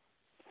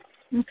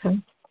 Okay.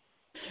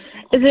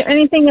 Is there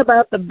anything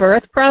about the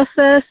birth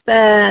process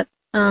that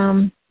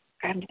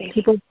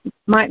people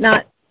might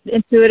not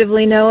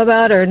intuitively know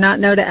about or not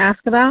know to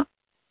ask about?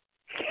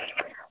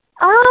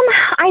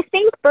 I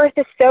think birth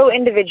is so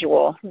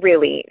individual,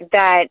 really,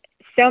 that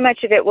so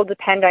much of it will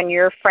depend on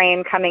your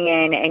frame coming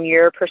in and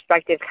your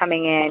perspective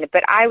coming in.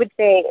 But I would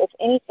say if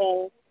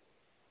anything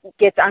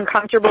gets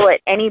uncomfortable at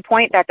any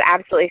point, that's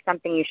absolutely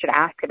something you should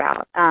ask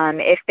about.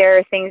 If there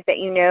are things that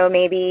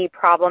may be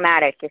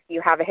problematic, if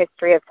you have a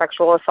history of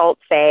sexual assault,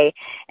 say,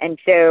 and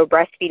so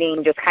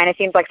breastfeeding just kind of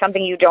seems like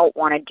something you don't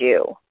want to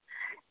do.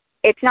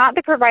 It's not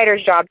the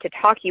provider's job to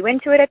talk you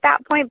into it at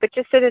that point, but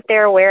just so that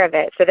they're aware of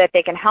it, so that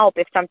they can help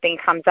if something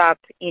comes up.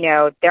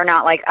 They're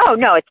not like, oh,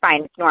 no, it's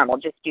fine, it's normal,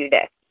 just do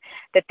this.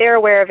 That they're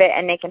aware of it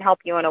and they can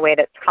help you in a way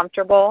that's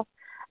comfortable.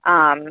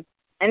 And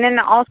then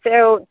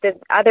also the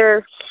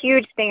other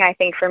huge thing I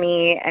think for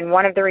me, and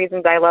one of the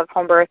reasons I love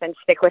home birth and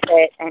stick with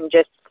it and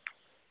just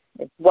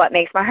what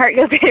makes my heart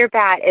go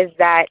pitter-pat, is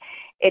that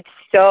it's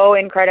so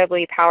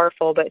incredibly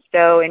powerful but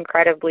so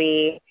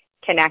incredibly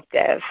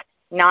connective,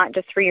 not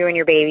just for you and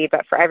your baby,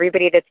 but for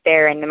everybody that's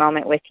there in the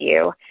moment with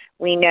you.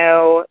 We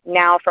know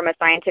now from a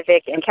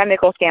scientific and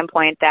chemical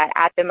standpoint that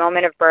at the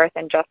moment of birth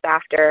and just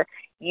after,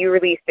 you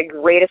release the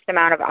greatest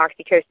amount of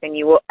oxytocin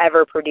you will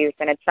ever produce.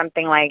 And it's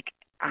something like,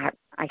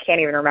 I can't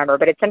even remember,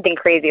 but it's something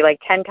crazy, like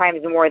 10 times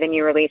more than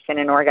you release in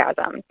an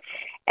orgasm.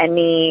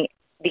 And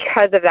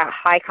because of that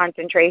high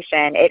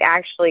concentration, it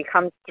actually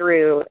comes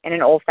through in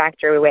an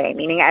olfactory way,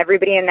 meaning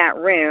everybody in that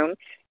room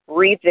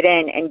breathes it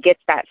in and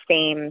gets that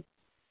same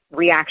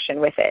reaction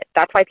with it.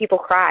 That's why people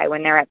cry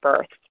when they're at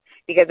birth,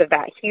 because of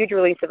that huge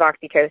release of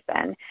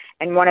oxytocin.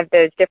 And one of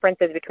those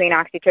differences between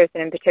oxytocin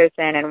and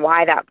pitocin and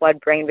why that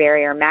blood-brain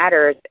barrier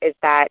matters is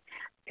that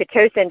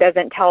pitocin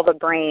doesn't tell the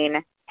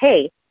brain,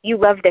 hey, you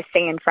love this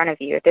thing in front of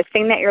you. This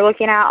thing that you're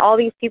looking at, all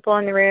these people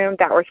in the room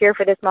that were here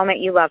for this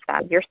moment, you love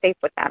them. You're safe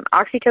with them.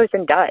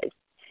 Oxytocin does.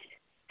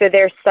 So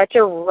there's such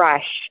a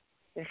rush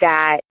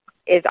that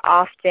is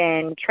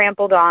often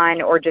trampled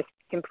on or just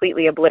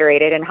completely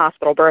obliterated in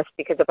hospital births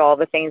because of all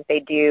the things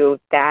they do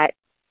that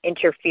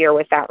interfere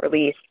with that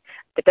release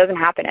that doesn't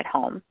happen at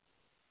home.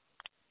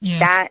 Yeah.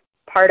 That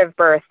part of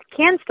birth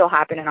can still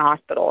happen in a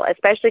hospital,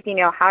 especially if you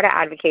know how to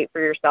advocate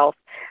for yourself.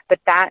 But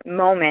that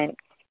moment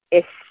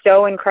is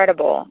so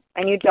incredible,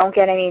 and you don't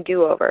get any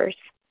do-overs.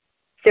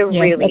 So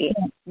really,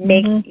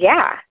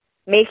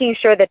 making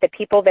sure that the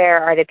people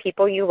there are the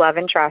people you love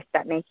and trust,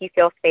 that make you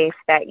feel safe,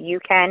 that you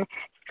can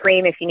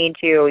scream if you need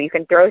to, you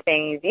can throw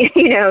things,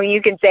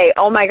 you can say,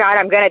 oh my God,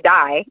 I'm going to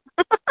die,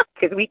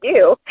 because we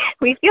do.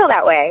 We feel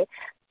that way.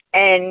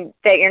 And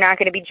that you're not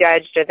going to be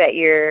judged, or that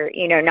you're,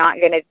 not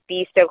going to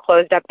be so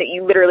closed up that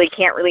you literally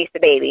can't release the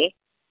baby.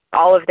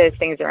 All of those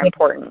things are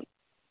important.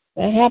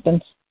 That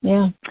happens.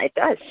 Yeah. It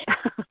does.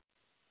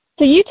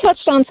 So you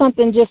touched on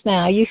something just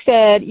now. You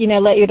said,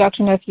 let your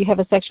doctor know if you have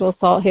a sexual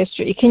assault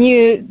history. Can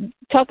you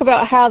talk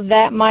about how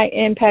that might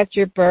impact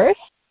your birth?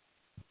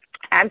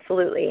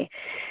 Absolutely.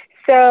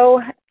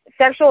 So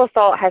sexual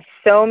assault has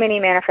so many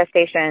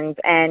manifestations,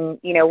 and,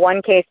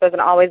 one case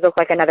doesn't always look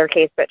like another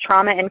case, but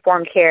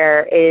trauma-informed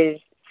care is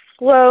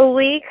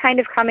slowly kind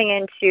of coming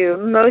into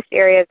most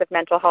areas of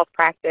mental health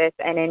practice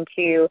and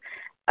into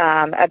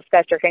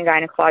obstetric and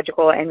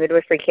gynecological and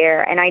midwifery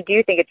care. And I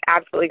do think it's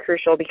absolutely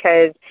crucial,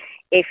 because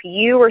if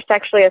you were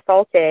sexually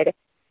assaulted,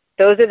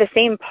 those are the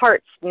same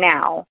parts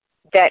now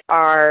that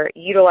are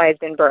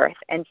utilized in birth.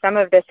 And some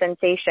of the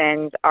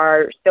sensations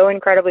are so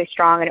incredibly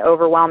strong and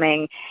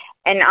overwhelming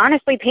and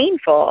honestly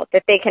painful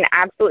that they can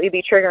absolutely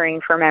be triggering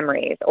for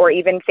memories, or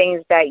even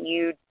things that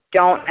you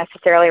don't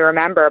necessarily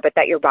remember, but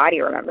that your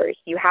body remembers.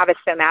 You have a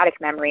somatic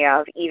memory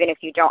of, even if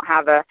you don't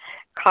have a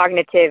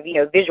cognitive,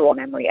 visual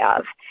memory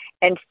of.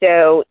 And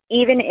so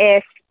even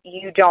if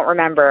you don't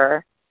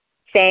remember,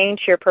 saying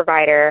to your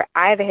provider,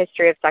 I have a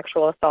history of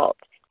sexual assault.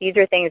 These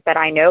are things that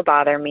I know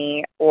bother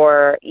me,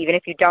 or even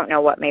if you don't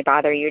know what may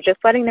bother you, just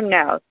letting them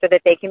know so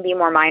that they can be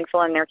more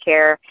mindful in their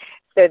care,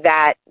 so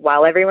that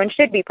while everyone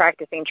should be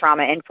practicing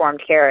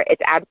trauma-informed care,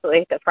 it's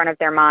absolutely at the front of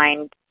their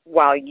mind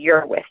while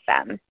you're with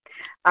them.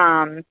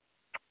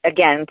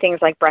 Again, things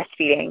like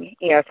breastfeeding,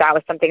 if that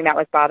was something that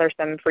was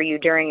bothersome for you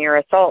during your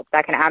assault,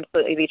 that can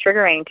absolutely be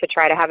triggering to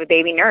try to have a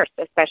baby nurse,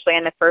 especially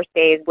in the first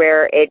days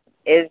where it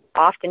is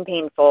often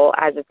painful,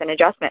 as it's an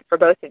adjustment for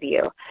both of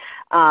you.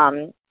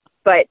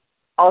 But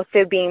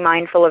also being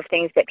mindful of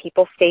things that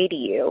people say to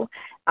you.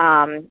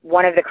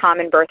 One of the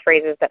common birth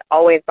phrases that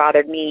always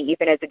bothered me,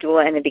 even as a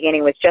doula in the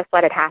beginning, was just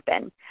let it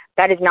happen.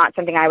 That is not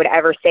something I would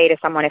ever say to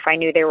someone if I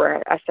knew they were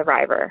a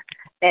survivor.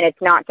 And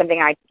it's not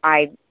something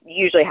I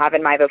usually have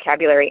in my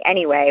vocabulary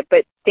anyway,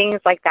 but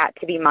things like that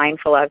to be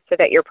mindful of so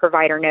that your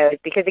provider knows.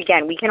 Because,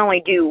 again, we can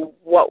only do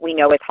what we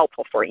know is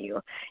helpful for you.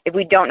 If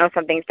we don't know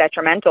something's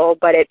detrimental,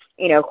 but it's,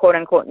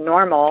 quote-unquote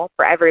normal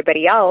for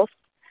everybody else,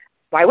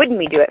 why wouldn't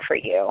we do it for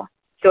you?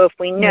 So if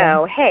we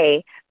know,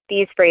 hey,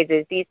 these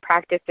phrases, these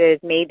practices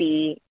may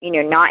be,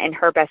 not in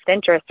her best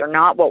interest or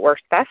not what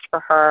works best for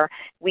her,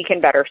 we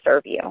can better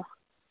serve you.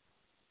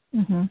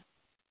 Mm-hmm.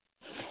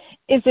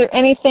 Is there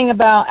anything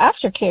about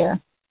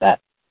aftercare that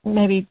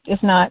maybe is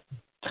not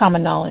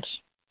common knowledge?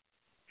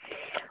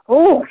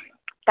 Oh,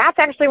 that's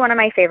actually one of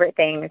my favorite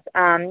things.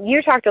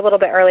 You talked a little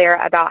bit earlier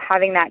about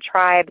having that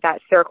tribe, that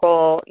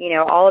circle,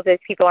 all of those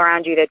people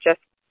around you that just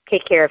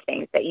take care of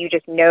things, that you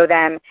just know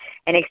them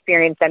and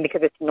experience them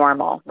because it's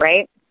normal,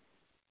 right?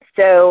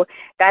 So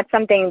that's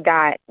something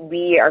that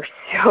we are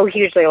so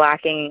hugely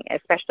lacking,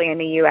 especially in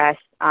the U.S.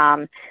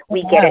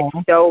 We get it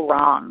so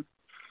wrong,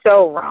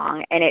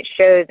 and it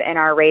shows in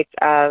our rates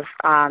of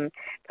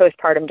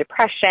postpartum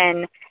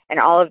depression and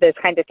all of those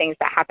kinds of things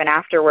that happen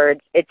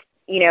afterwards. It's,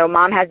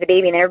 mom has the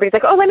baby, and everybody's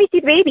like, oh, let me see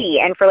the baby.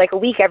 And for like a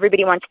week,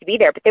 everybody wants to be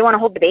there, but they want to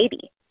hold the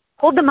baby.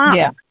 Hold the mom.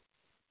 Yeah.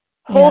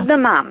 Hold the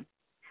mom.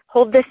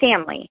 Hold the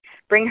family.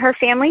 Bring her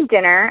family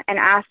dinner and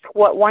ask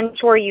what one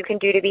chore you can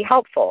do to be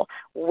helpful.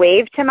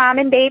 Wave to mom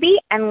and baby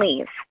and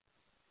leave.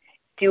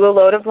 Do a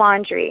load of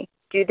laundry.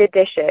 Do the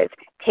dishes.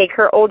 Take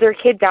her older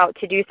kids out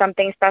to do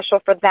something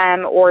special for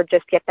them, or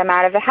just get them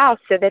out of the house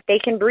so that they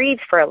can breathe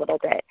for a little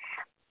bit.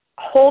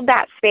 Hold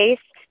that space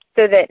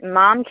so that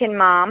mom can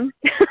mom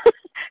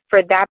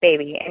for that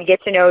baby and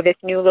get to know this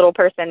new little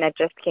person that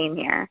just came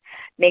here.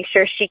 Make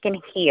sure she can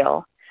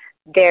heal.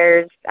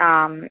 There's,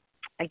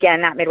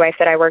 again, that midwife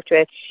that I worked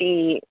with,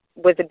 she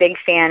was a big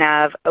fan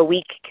of a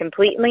week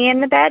completely in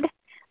the bed,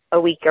 a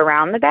week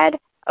around the bed,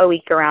 a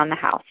week around the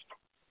house.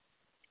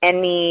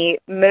 And the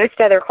most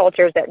other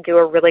cultures that do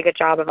a really good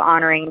job of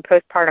honoring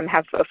postpartum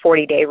have a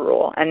 40-day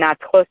rule, and that's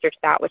closer to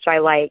that, which I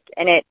like.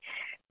 And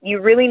you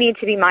really need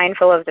to be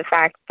mindful of the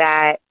fact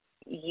that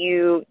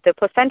the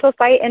placental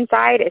site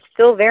inside is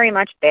still very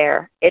much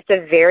there. It's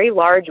a very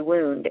large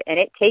wound, and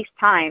it takes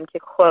time to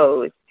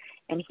close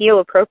and heal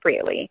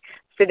appropriately.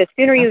 So the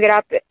sooner you get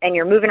up and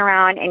you're moving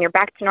around and you're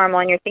back to normal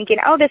and you're thinking,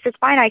 oh, this is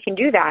fine, I can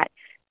do that,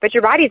 but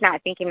your body's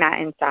not thinking that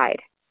inside.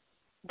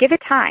 Give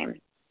it time.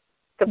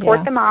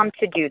 Support the mom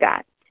to do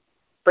that.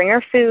 Bring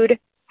her food,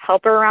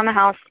 help her around the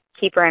house,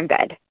 keep her in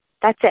bed.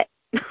 That's it.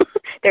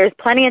 There's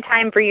plenty of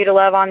time for you to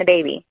love on the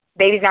baby.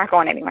 Baby's not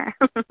going anywhere.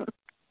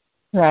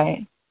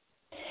 Right.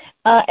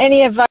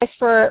 Any advice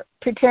for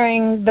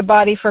preparing the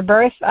body for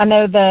birth? I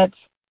know that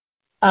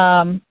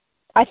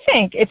I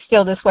think it's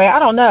still this way. I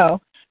don't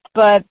know.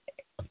 But,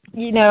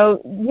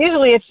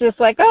 usually it's just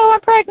like, oh, I'm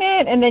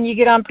pregnant, and then you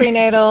get on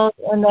prenatal,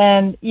 and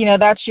then,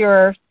 that's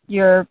your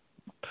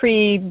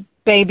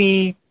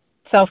pre-baby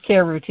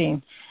self-care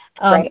routine.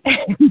 Right.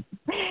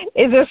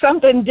 Is there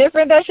something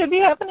different that should be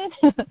happening?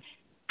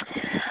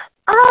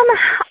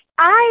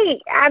 I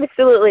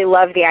absolutely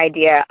love the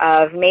idea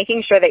of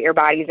making sure that your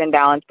body's in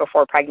balance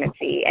before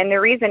pregnancy. And the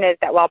reason is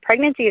that while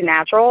pregnancy is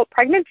natural,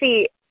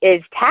 pregnancy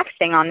is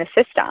taxing on the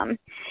system.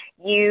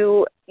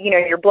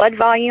 Your blood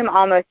volume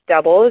almost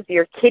doubles.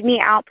 Your kidney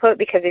output,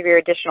 because of your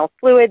additional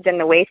fluids and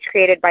the waste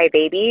created by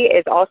baby,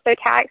 is also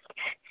taxed.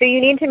 So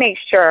you need to make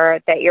sure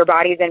that your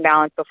body's in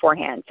balance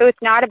beforehand. So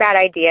it's not a bad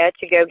idea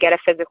to go get a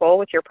physical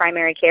with your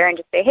primary care and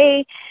just say,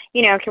 hey,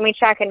 can we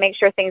check and make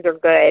sure things are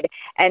good?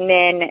 And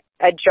then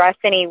address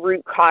any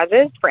root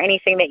causes for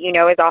anything that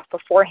is off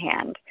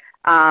beforehand.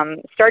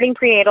 Starting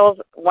prenatals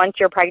once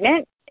you're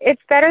pregnant,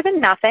 it's better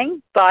than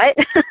nothing, but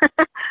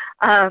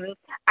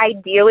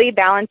ideally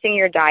balancing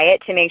your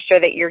diet to make sure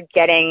that you're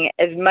getting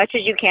as much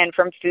as you can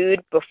from food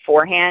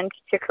beforehand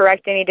to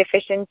correct any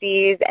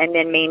deficiencies and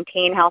then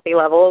maintain healthy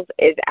levels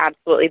is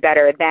absolutely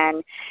better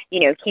than,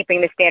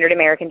 keeping the standard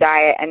American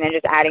diet and then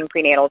just adding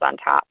prenatals on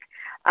top.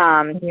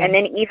 And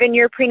then even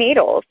your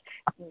prenatals,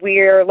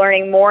 we're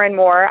learning more and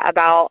more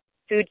about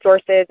food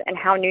sources and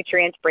how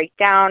nutrients break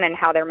down and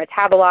how they're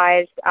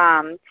metabolized.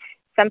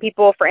 Some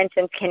people, for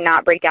instance,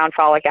 cannot break down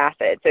folic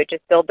acid, so it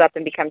just builds up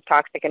and becomes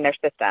toxic in their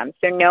system.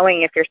 So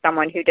knowing if you're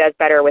someone who does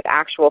better with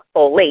actual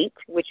folate,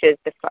 which is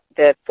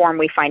the form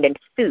we find in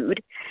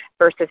food,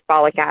 versus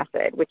folic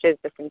acid, which is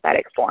the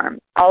synthetic form,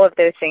 all of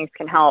those things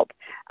can help.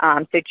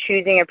 So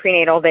choosing a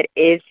prenatal that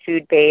is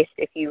food-based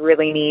if you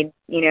really need,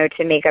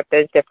 to make up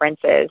those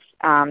differences.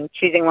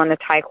 Choosing one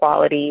that's high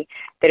quality,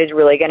 that is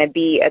really going to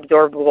be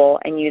absorbable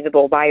and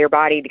usable by your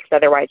body, because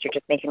otherwise you're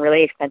just making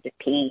really expensive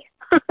pee.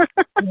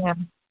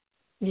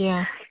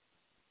 Yeah.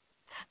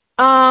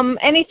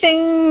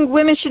 Anything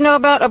women should know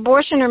about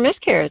abortion or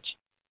miscarriage?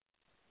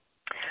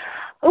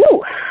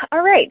 Ooh,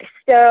 all right.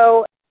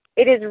 So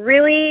it is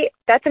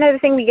that's another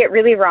thing we get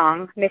really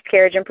wrong,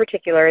 miscarriage in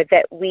particular,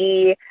 that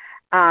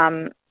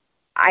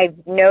I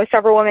know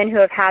several women who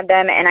have had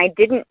them, and I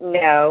didn't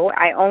know.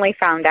 I only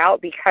found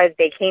out because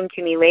they came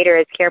to me later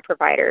as care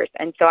providers.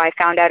 And so I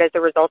found out as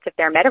a result of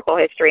their medical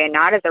history and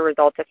not as a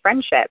result of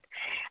friendship.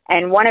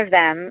 And one of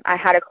them I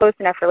had a close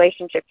enough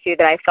relationship to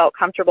that I felt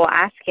comfortable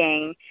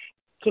asking,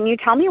 can you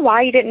tell me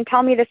why you didn't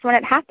tell me this when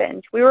it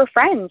happened? We were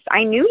friends.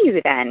 I knew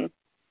you then.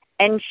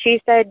 And she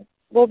said,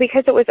 well,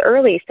 because it was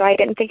early, so I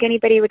didn't think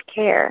anybody would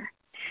care.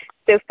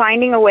 So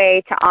finding a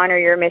way to honor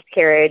your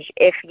miscarriage,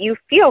 if you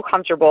feel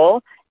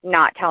comfortable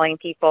not telling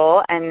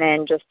people and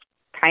then just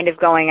kind of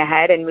going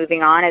ahead and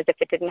moving on as if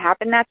it didn't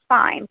happen, that's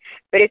fine.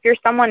 But if you're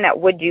someone that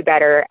would do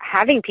better,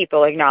 having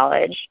people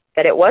acknowledge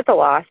that it was a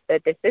loss,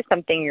 that this is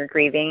something you're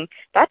grieving,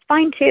 that's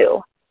fine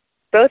too.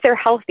 Both are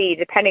healthy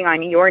depending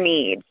on your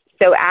needs.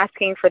 So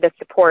asking for the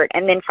support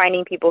and then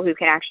finding people who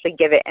can actually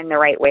give it in the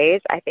right ways,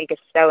 I think is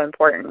so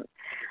important.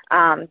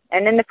 And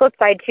then the flip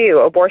side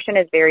too, abortion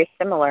is very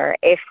similar.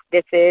 If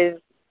this is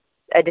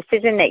a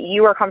decision that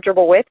you are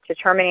comfortable with to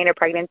terminate a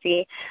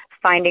pregnancy,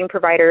 finding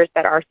providers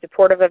that are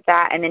supportive of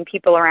that, and then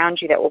people around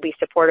you that will be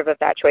supportive of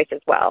that choice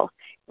as well.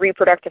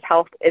 Reproductive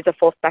health is a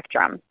full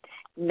spectrum.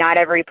 Not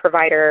every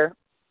provider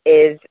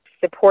is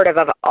supportive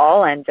of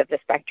all ends of the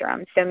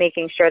spectrum. So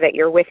making sure that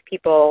you're with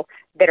people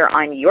that are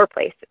on your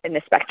place in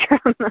the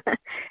spectrum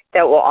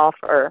that will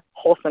offer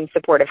wholesome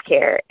supportive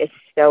care is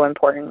so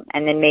important.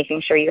 And then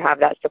making sure you have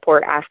that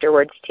support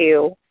afterwards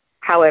too,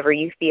 however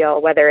you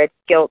feel, whether it's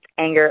guilt,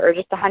 anger, or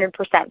just 100%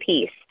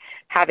 peace.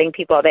 Having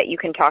people that you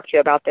can talk to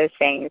about those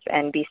things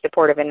and be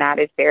supportive in that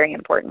is very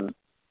important.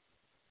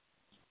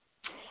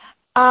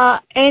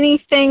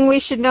 Anything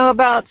we should know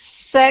about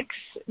sex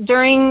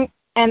during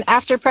and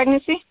after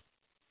pregnancy?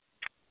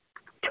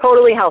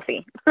 Totally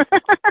healthy.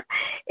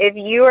 If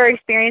you are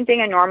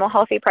experiencing a normal,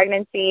 healthy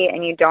pregnancy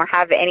and you don't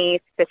have any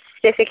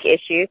specific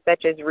issues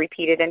such as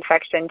repeated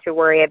infection to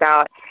worry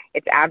about,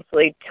 it's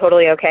absolutely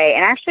totally okay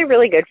and actually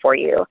really good for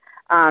you,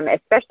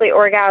 especially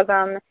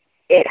orgasm.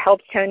 It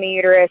helps tone the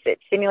uterus. It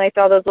stimulates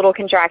all those little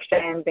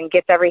contractions and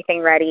gets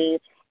everything ready.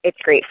 It's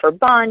great for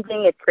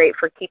bonding. It's great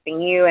for keeping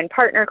you and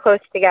partner close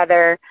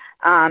together.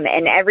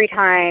 And every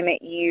time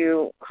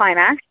you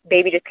climax,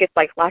 baby just gets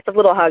like lots of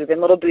little hugs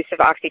and little boosts of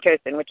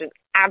oxytocin, which is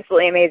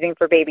absolutely amazing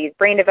for baby's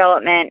brain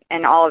development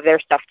and all of their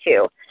stuff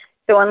too.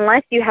 So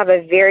unless you have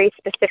a very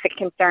specific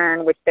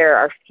concern, which there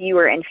are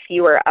fewer and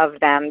fewer of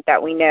them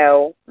that we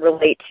know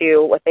relate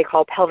to what they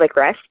call pelvic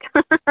rest,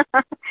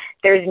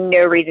 there's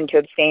no reason to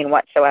abstain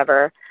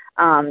whatsoever.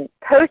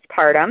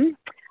 Postpartum,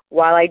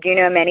 while I do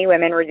know many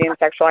women resume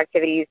sexual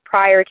activities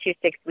prior to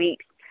 6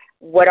 weeks,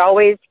 what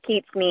always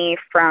keeps me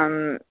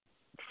from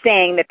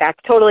saying that that's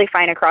totally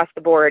fine across the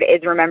board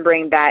is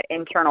remembering that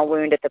internal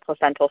wound at the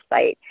placental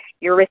site.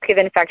 Your risk of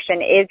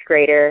infection is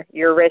greater.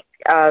 Your risk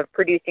of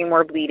producing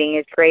more bleeding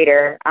is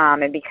greater.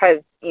 And because,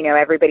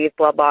 everybody's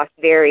blood loss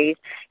varies,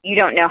 you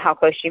don't know how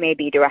close you may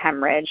be to a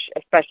hemorrhage,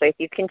 especially if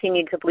you've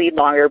continued to bleed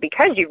longer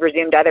because you've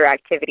resumed other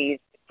activities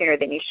sooner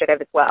than you should have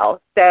as well.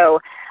 So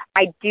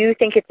I do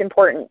think it's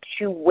important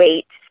to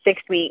wait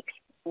 6 weeks.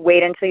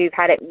 Wait until you've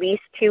had at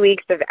least 2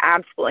 weeks of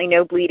absolutely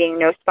no bleeding,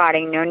 no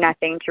spotting, no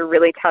nothing to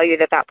really tell you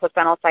that that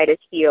placental site is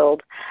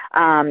healed.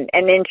 And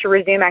then to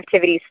resume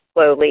activities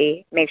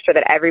slowly. Make sure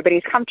that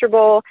everybody's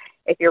comfortable.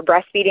 If you're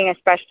breastfeeding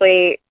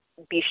especially,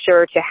 be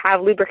sure to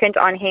have lubricant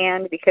on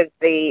hand because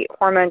the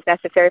hormones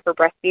necessary for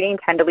breastfeeding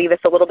tend to leave us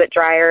a little bit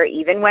drier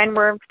even when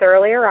we're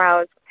thoroughly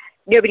aroused.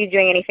 Nobody's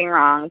doing anything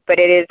wrong, but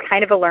it is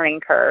kind of a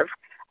learning curve.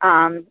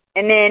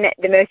 And then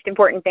the most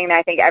important thing that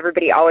I think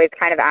everybody always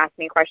kind of asks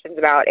me questions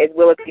about is,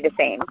 will it be the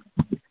same?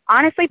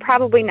 Honestly,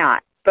 probably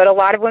not. But a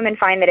lot of women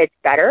find that it's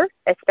better,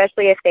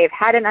 especially if they've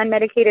had an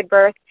unmedicated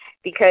birth,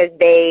 because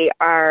they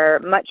are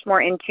much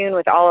more in tune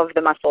with all of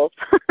the muscles.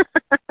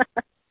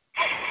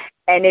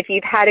 And if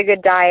you've had a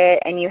good diet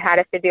and you had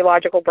a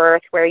physiological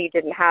birth where you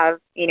didn't have,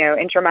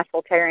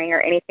 intramuscular tearing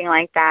or anything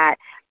like that,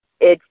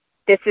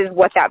 this is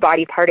what that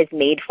body part is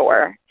made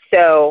for.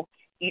 So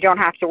you don't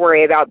have to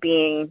worry about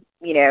being,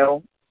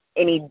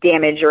 any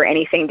damage or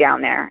anything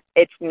down there.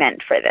 It's meant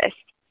for this.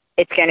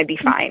 It's going to be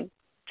fine.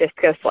 Just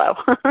go slow.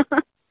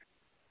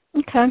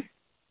 Okay.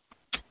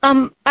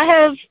 I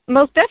have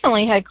most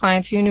definitely had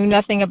clients who knew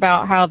nothing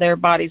about how their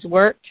bodies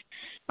worked.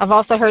 I've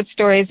also heard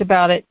stories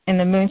about it in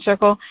the Moon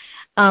Circle.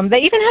 They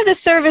even have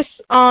this service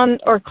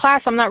or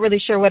class, I'm not really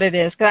sure what it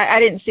is, because I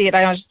didn't see it.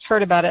 I just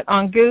heard about it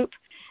on Goop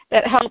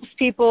that helps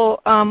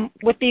people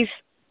with these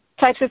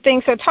types of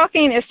things. So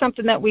talking is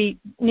something that we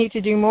need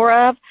to do more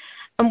of.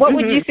 And what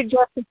would you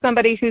suggest to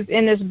somebody who's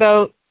in this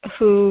boat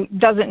who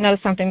doesn't know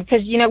something?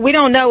 Because, we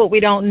don't know what we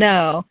don't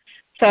know.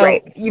 So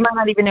You might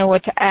not even know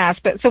what to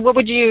ask. But so what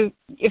would you,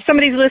 if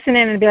somebody's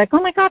listening and be like,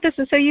 oh, my God, this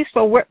is so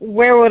useful,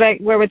 where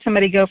would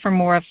somebody go for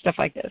more of stuff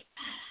like this?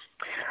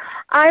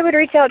 I would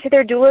reach out to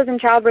their doulas and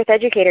childbirth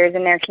educators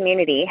in their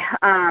community.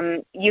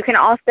 You can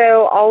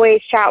also always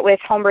chat with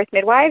home birth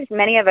midwives.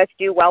 Many of us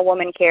do well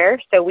woman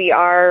care, so we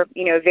are,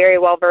 very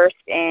well versed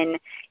in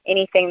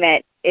anything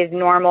that is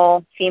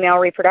normal female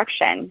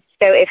reproduction.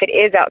 So if it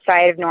is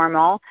outside of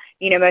normal,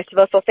 most of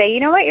us will say, you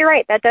know what, you're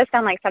right. That does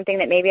sound like something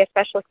that maybe a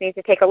specialist needs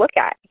to take a look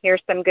at.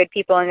 Here's some good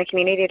people in the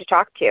community to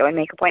talk to and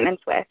make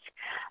appointments with.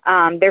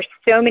 There's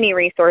so many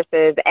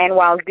resources, and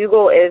while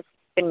Google is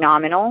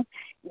phenomenal,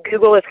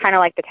 Google is kind of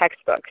like the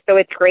textbook. So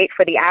it's great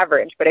for the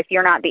average, but if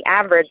you're not the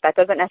average, that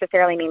doesn't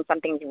necessarily mean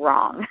something's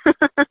wrong.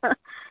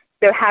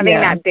 So having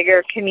that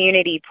bigger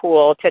community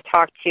pool to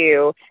talk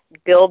to,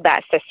 build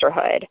that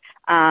sisterhood.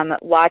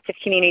 Lots of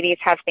communities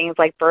have things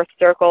like birth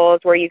circles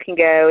where you can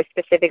go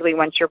specifically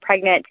once you're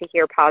pregnant to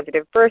hear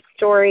positive birth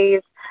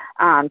stories,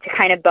 to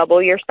kind of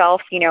bubble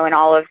yourself, and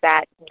all of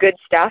that good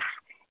stuff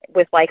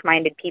with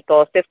like-minded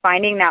people. So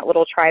finding that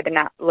little tribe and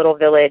that little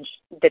village,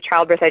 the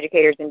childbirth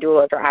educators and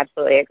doulas are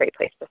absolutely a great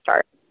place to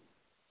start.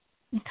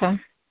 Okay.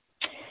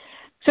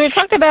 So we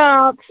talked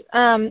about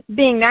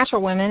being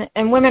natural women,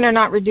 and women are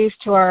not reduced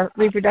to our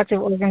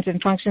reproductive organs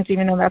and functions,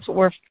 even though that's what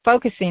we're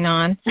focusing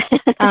on.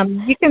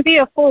 You can be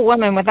a full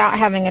woman without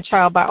having a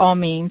child by all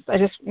means. I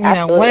just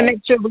want to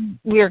make sure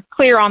we're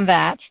clear on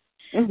that.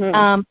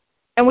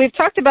 And we've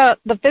talked about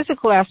the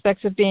physical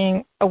aspects of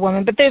being a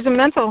woman, but there's a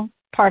mental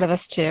part of us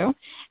too,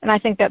 and I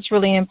think that's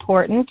really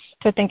important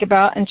to think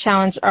about and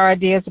challenge our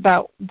ideas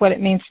about what it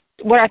means,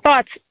 what our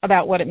thoughts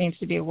about what it means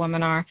to be a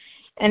woman are.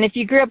 And if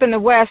you grew up in the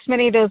West,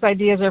 many of those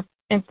ideas are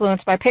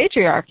influenced by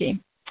patriarchy.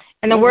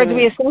 And the words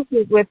we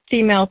associate with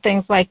female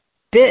things like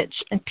bitch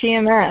and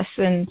PMS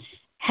and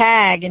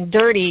hag and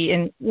dirty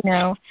and,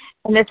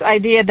 and this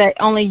idea that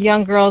only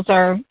young girls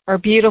are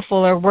beautiful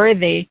or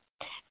worthy.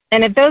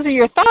 And if those are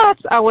your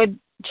thoughts, I would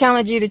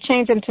challenge you to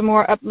change them to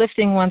more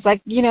uplifting ones,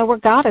 like, we're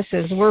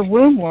goddesses, we're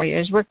womb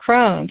warriors, we're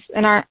crones,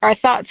 and our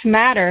thoughts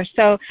matter.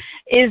 So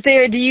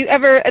do you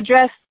ever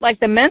address like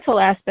the mental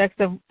aspects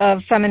of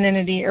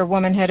femininity or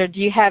womanhood, or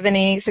do you have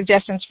any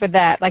suggestions for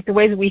that, like the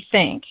ways we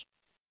think?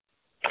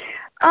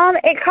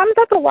 It comes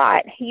up a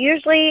lot.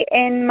 Usually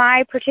in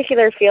my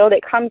particular field,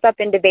 it comes up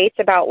in debates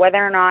about whether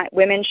or not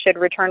women should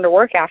return to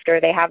work after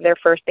they have their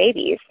first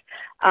babies.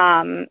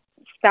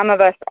 Some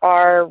of us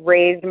are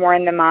raised more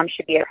in the mom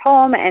should be at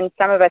home, and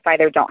some of us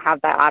either don't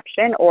have that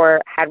option or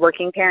had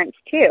working parents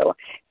too.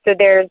 So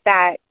there's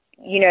that,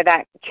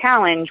 that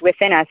challenge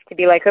within us to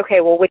be like,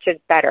 okay, well, which is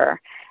better?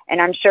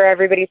 And I'm sure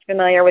everybody's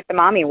familiar with the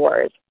mommy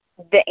wars.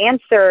 The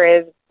answer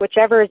is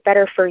whichever is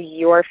better for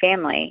your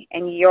family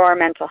and your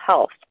mental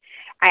health.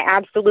 I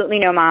absolutely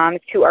know moms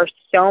who are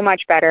so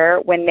much better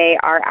when they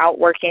are out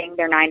working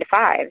their 9 to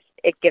 5s.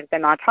 It gives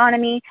them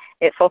autonomy,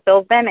 it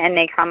fulfills them, and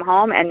they come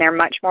home and they're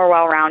much more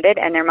well-rounded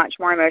and they're much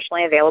more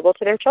emotionally available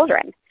to their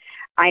children.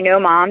 I know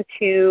moms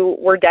who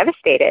were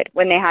devastated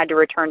when they had to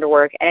return to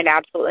work, and it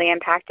absolutely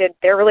impacted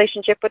their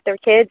relationship with their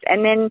kids,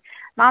 and then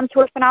moms who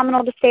are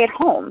phenomenal to stay at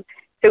home.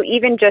 So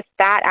even just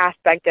that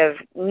aspect of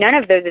none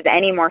of those is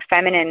any more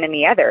feminine than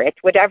the other. It's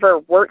whatever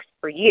works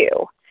for you,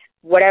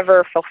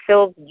 whatever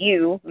fulfills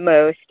you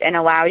most and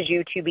allows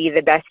you to be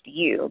the best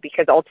you,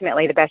 because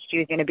ultimately the best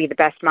you is going to be the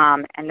best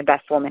mom and the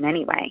best woman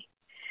anyway.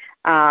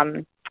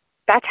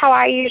 That's how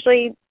I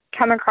usually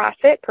come across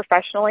it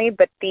professionally,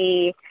 but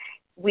we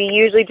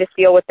usually just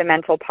deal with the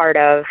mental part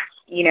of,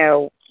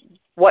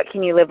 what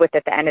can you live with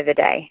at the end of the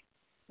day?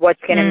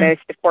 What's going to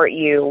most support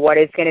you? What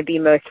is going to be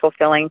most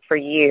fulfilling for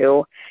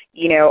you?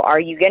 Are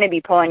you going to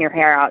be pulling your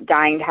hair out,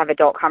 dying to have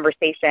adult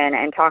conversation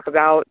and talk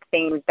about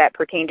things that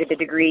pertain to the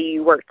degree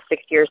you worked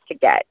 6 years to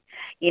get?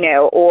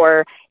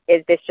 Or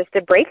is this just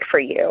a break for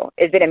you?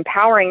 Is it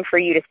empowering for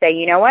you to say,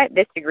 you know what,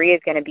 this degree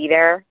is going to be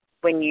there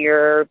when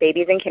your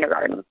baby's in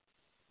kindergarten?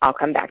 I'll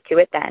come back to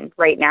it then.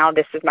 Right now,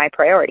 this is my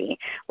priority.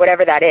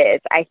 Whatever that is,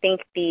 I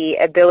think the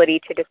ability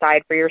to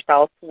decide for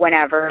yourself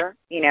whenever,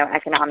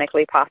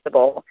 economically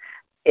possible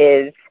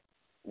is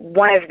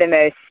one of the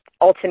most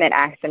ultimate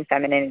acts in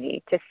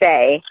femininity, to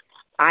say,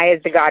 I,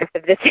 as the goddess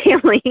of this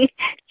family,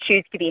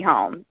 choose to be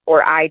home,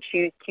 or I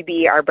choose to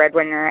be our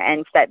breadwinner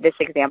and set this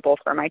example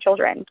for my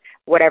children.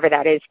 Whatever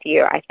that is to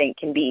you, I think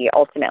can be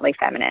ultimately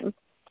feminine.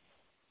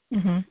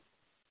 Mm-hmm.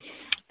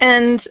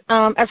 And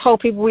as whole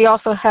people, we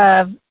also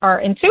have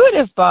our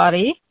intuitive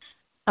body,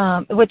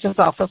 which is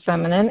also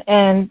feminine.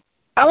 And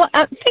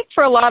I think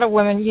for a lot of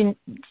women,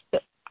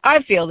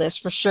 I feel this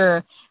for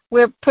sure,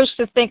 we're pushed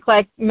to think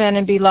like men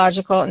and be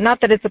logical. Not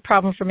that it's a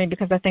problem for me,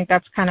 because I think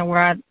that's kind of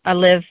where I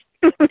live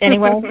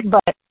anyway.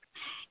 But,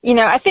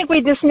 I think we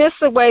dismiss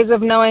the ways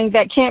of knowing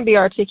that can't be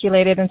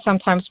articulated and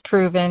sometimes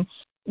proven.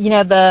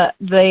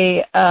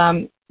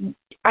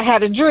 I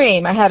had a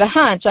dream, I had a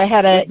hunch, I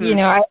had a,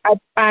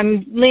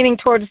 I'm leaning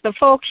towards the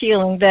folk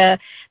healing, the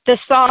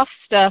soft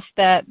stuff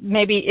that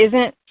maybe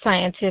isn't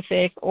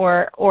scientific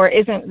or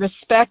isn't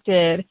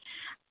respected.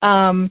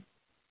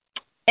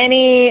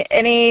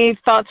 Any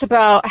thoughts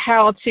about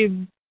how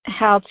to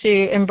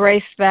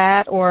embrace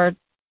that or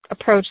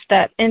approach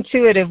that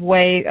intuitive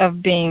way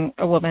of being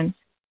a woman?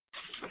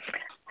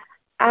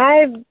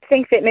 I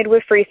think that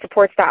midwifery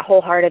supports that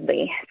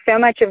wholeheartedly. So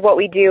much of what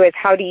we do is,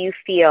 how do you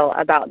feel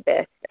about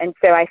this? And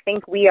so I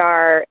think we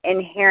are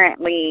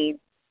inherently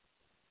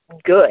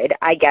good,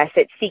 I guess,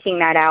 at seeking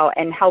that out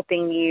and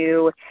helping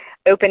you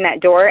open that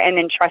door and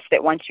then trust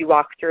it once you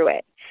walk through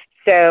it.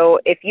 So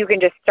if you can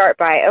just start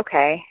by,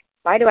 okay,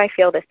 why do I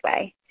feel this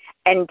way?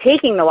 And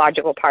taking the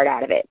logical part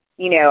out of it.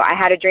 I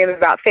had a dream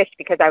about fish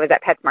because I was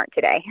at PetSmart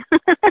today.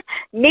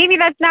 Maybe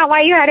that's not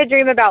why you had a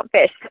dream about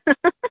fish.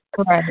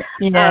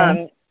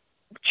 Right.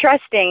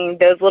 Trusting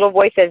those little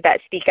voices that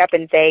speak up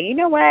and say, you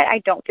know what,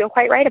 I don't feel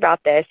quite right about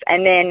this.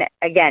 And then,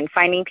 again,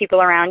 finding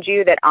people around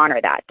you that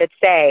honor that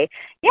say,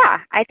 yeah,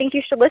 I think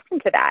you should listen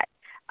to that.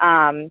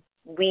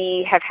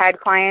 We have had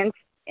clients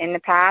in the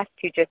past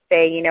who just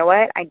say, you know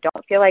what, I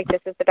don't feel like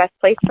this is the best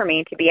place for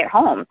me to be at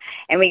home.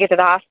 And we get to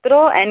the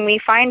hospital and we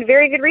find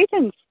very good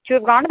reasons to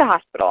have gone to the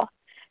hospital.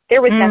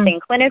 There was nothing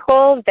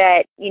clinical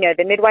that,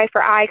 the midwife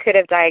or I could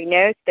have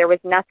diagnosed. There was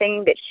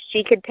nothing that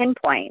she could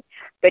pinpoint,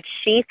 but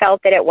she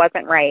felt that it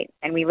wasn't right.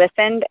 And we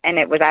listened, and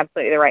it was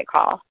absolutely the right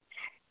call.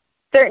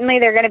 Certainly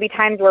there are going to be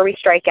times where we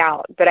strike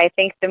out, but I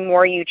think the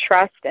more you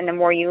trust and the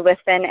more you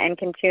listen and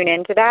can tune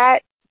into that,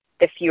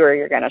 the fewer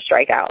you're going to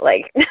strike out.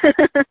 Like,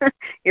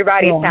 your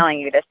body is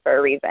telling you this for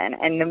a reason.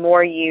 And the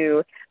more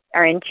you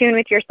are in tune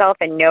with yourself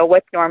and know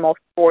what's normal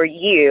for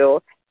you,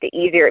 the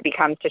easier it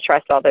becomes to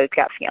trust all those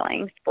gut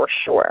feelings, for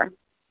sure.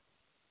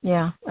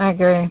 Yeah, I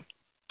agree.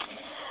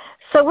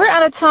 So we're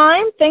out of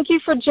time. Thank you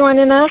for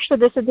joining us for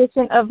this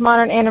edition of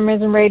Modern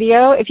Animism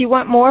Radio. If you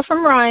want more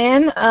from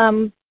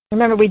Ryan,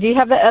 remember we do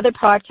have the other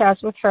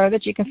podcast with her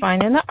that you can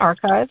find in the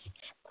archives.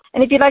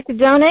 And if you'd like to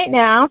donate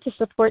now to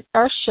support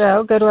our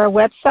show, go to our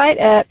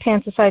website at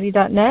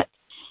pansociety.net.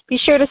 Be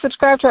sure to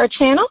subscribe to our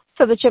channel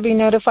so that you'll be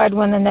notified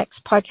when the next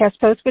podcast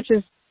posts, which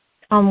is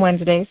on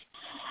Wednesdays.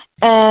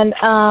 And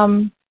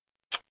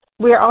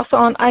we are also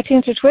on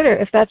iTunes or Twitter,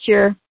 if that's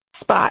your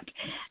spot.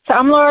 So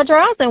I'm Laura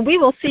Giles, and we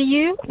will see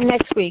you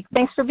next week.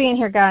 Thanks for being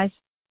here, guys.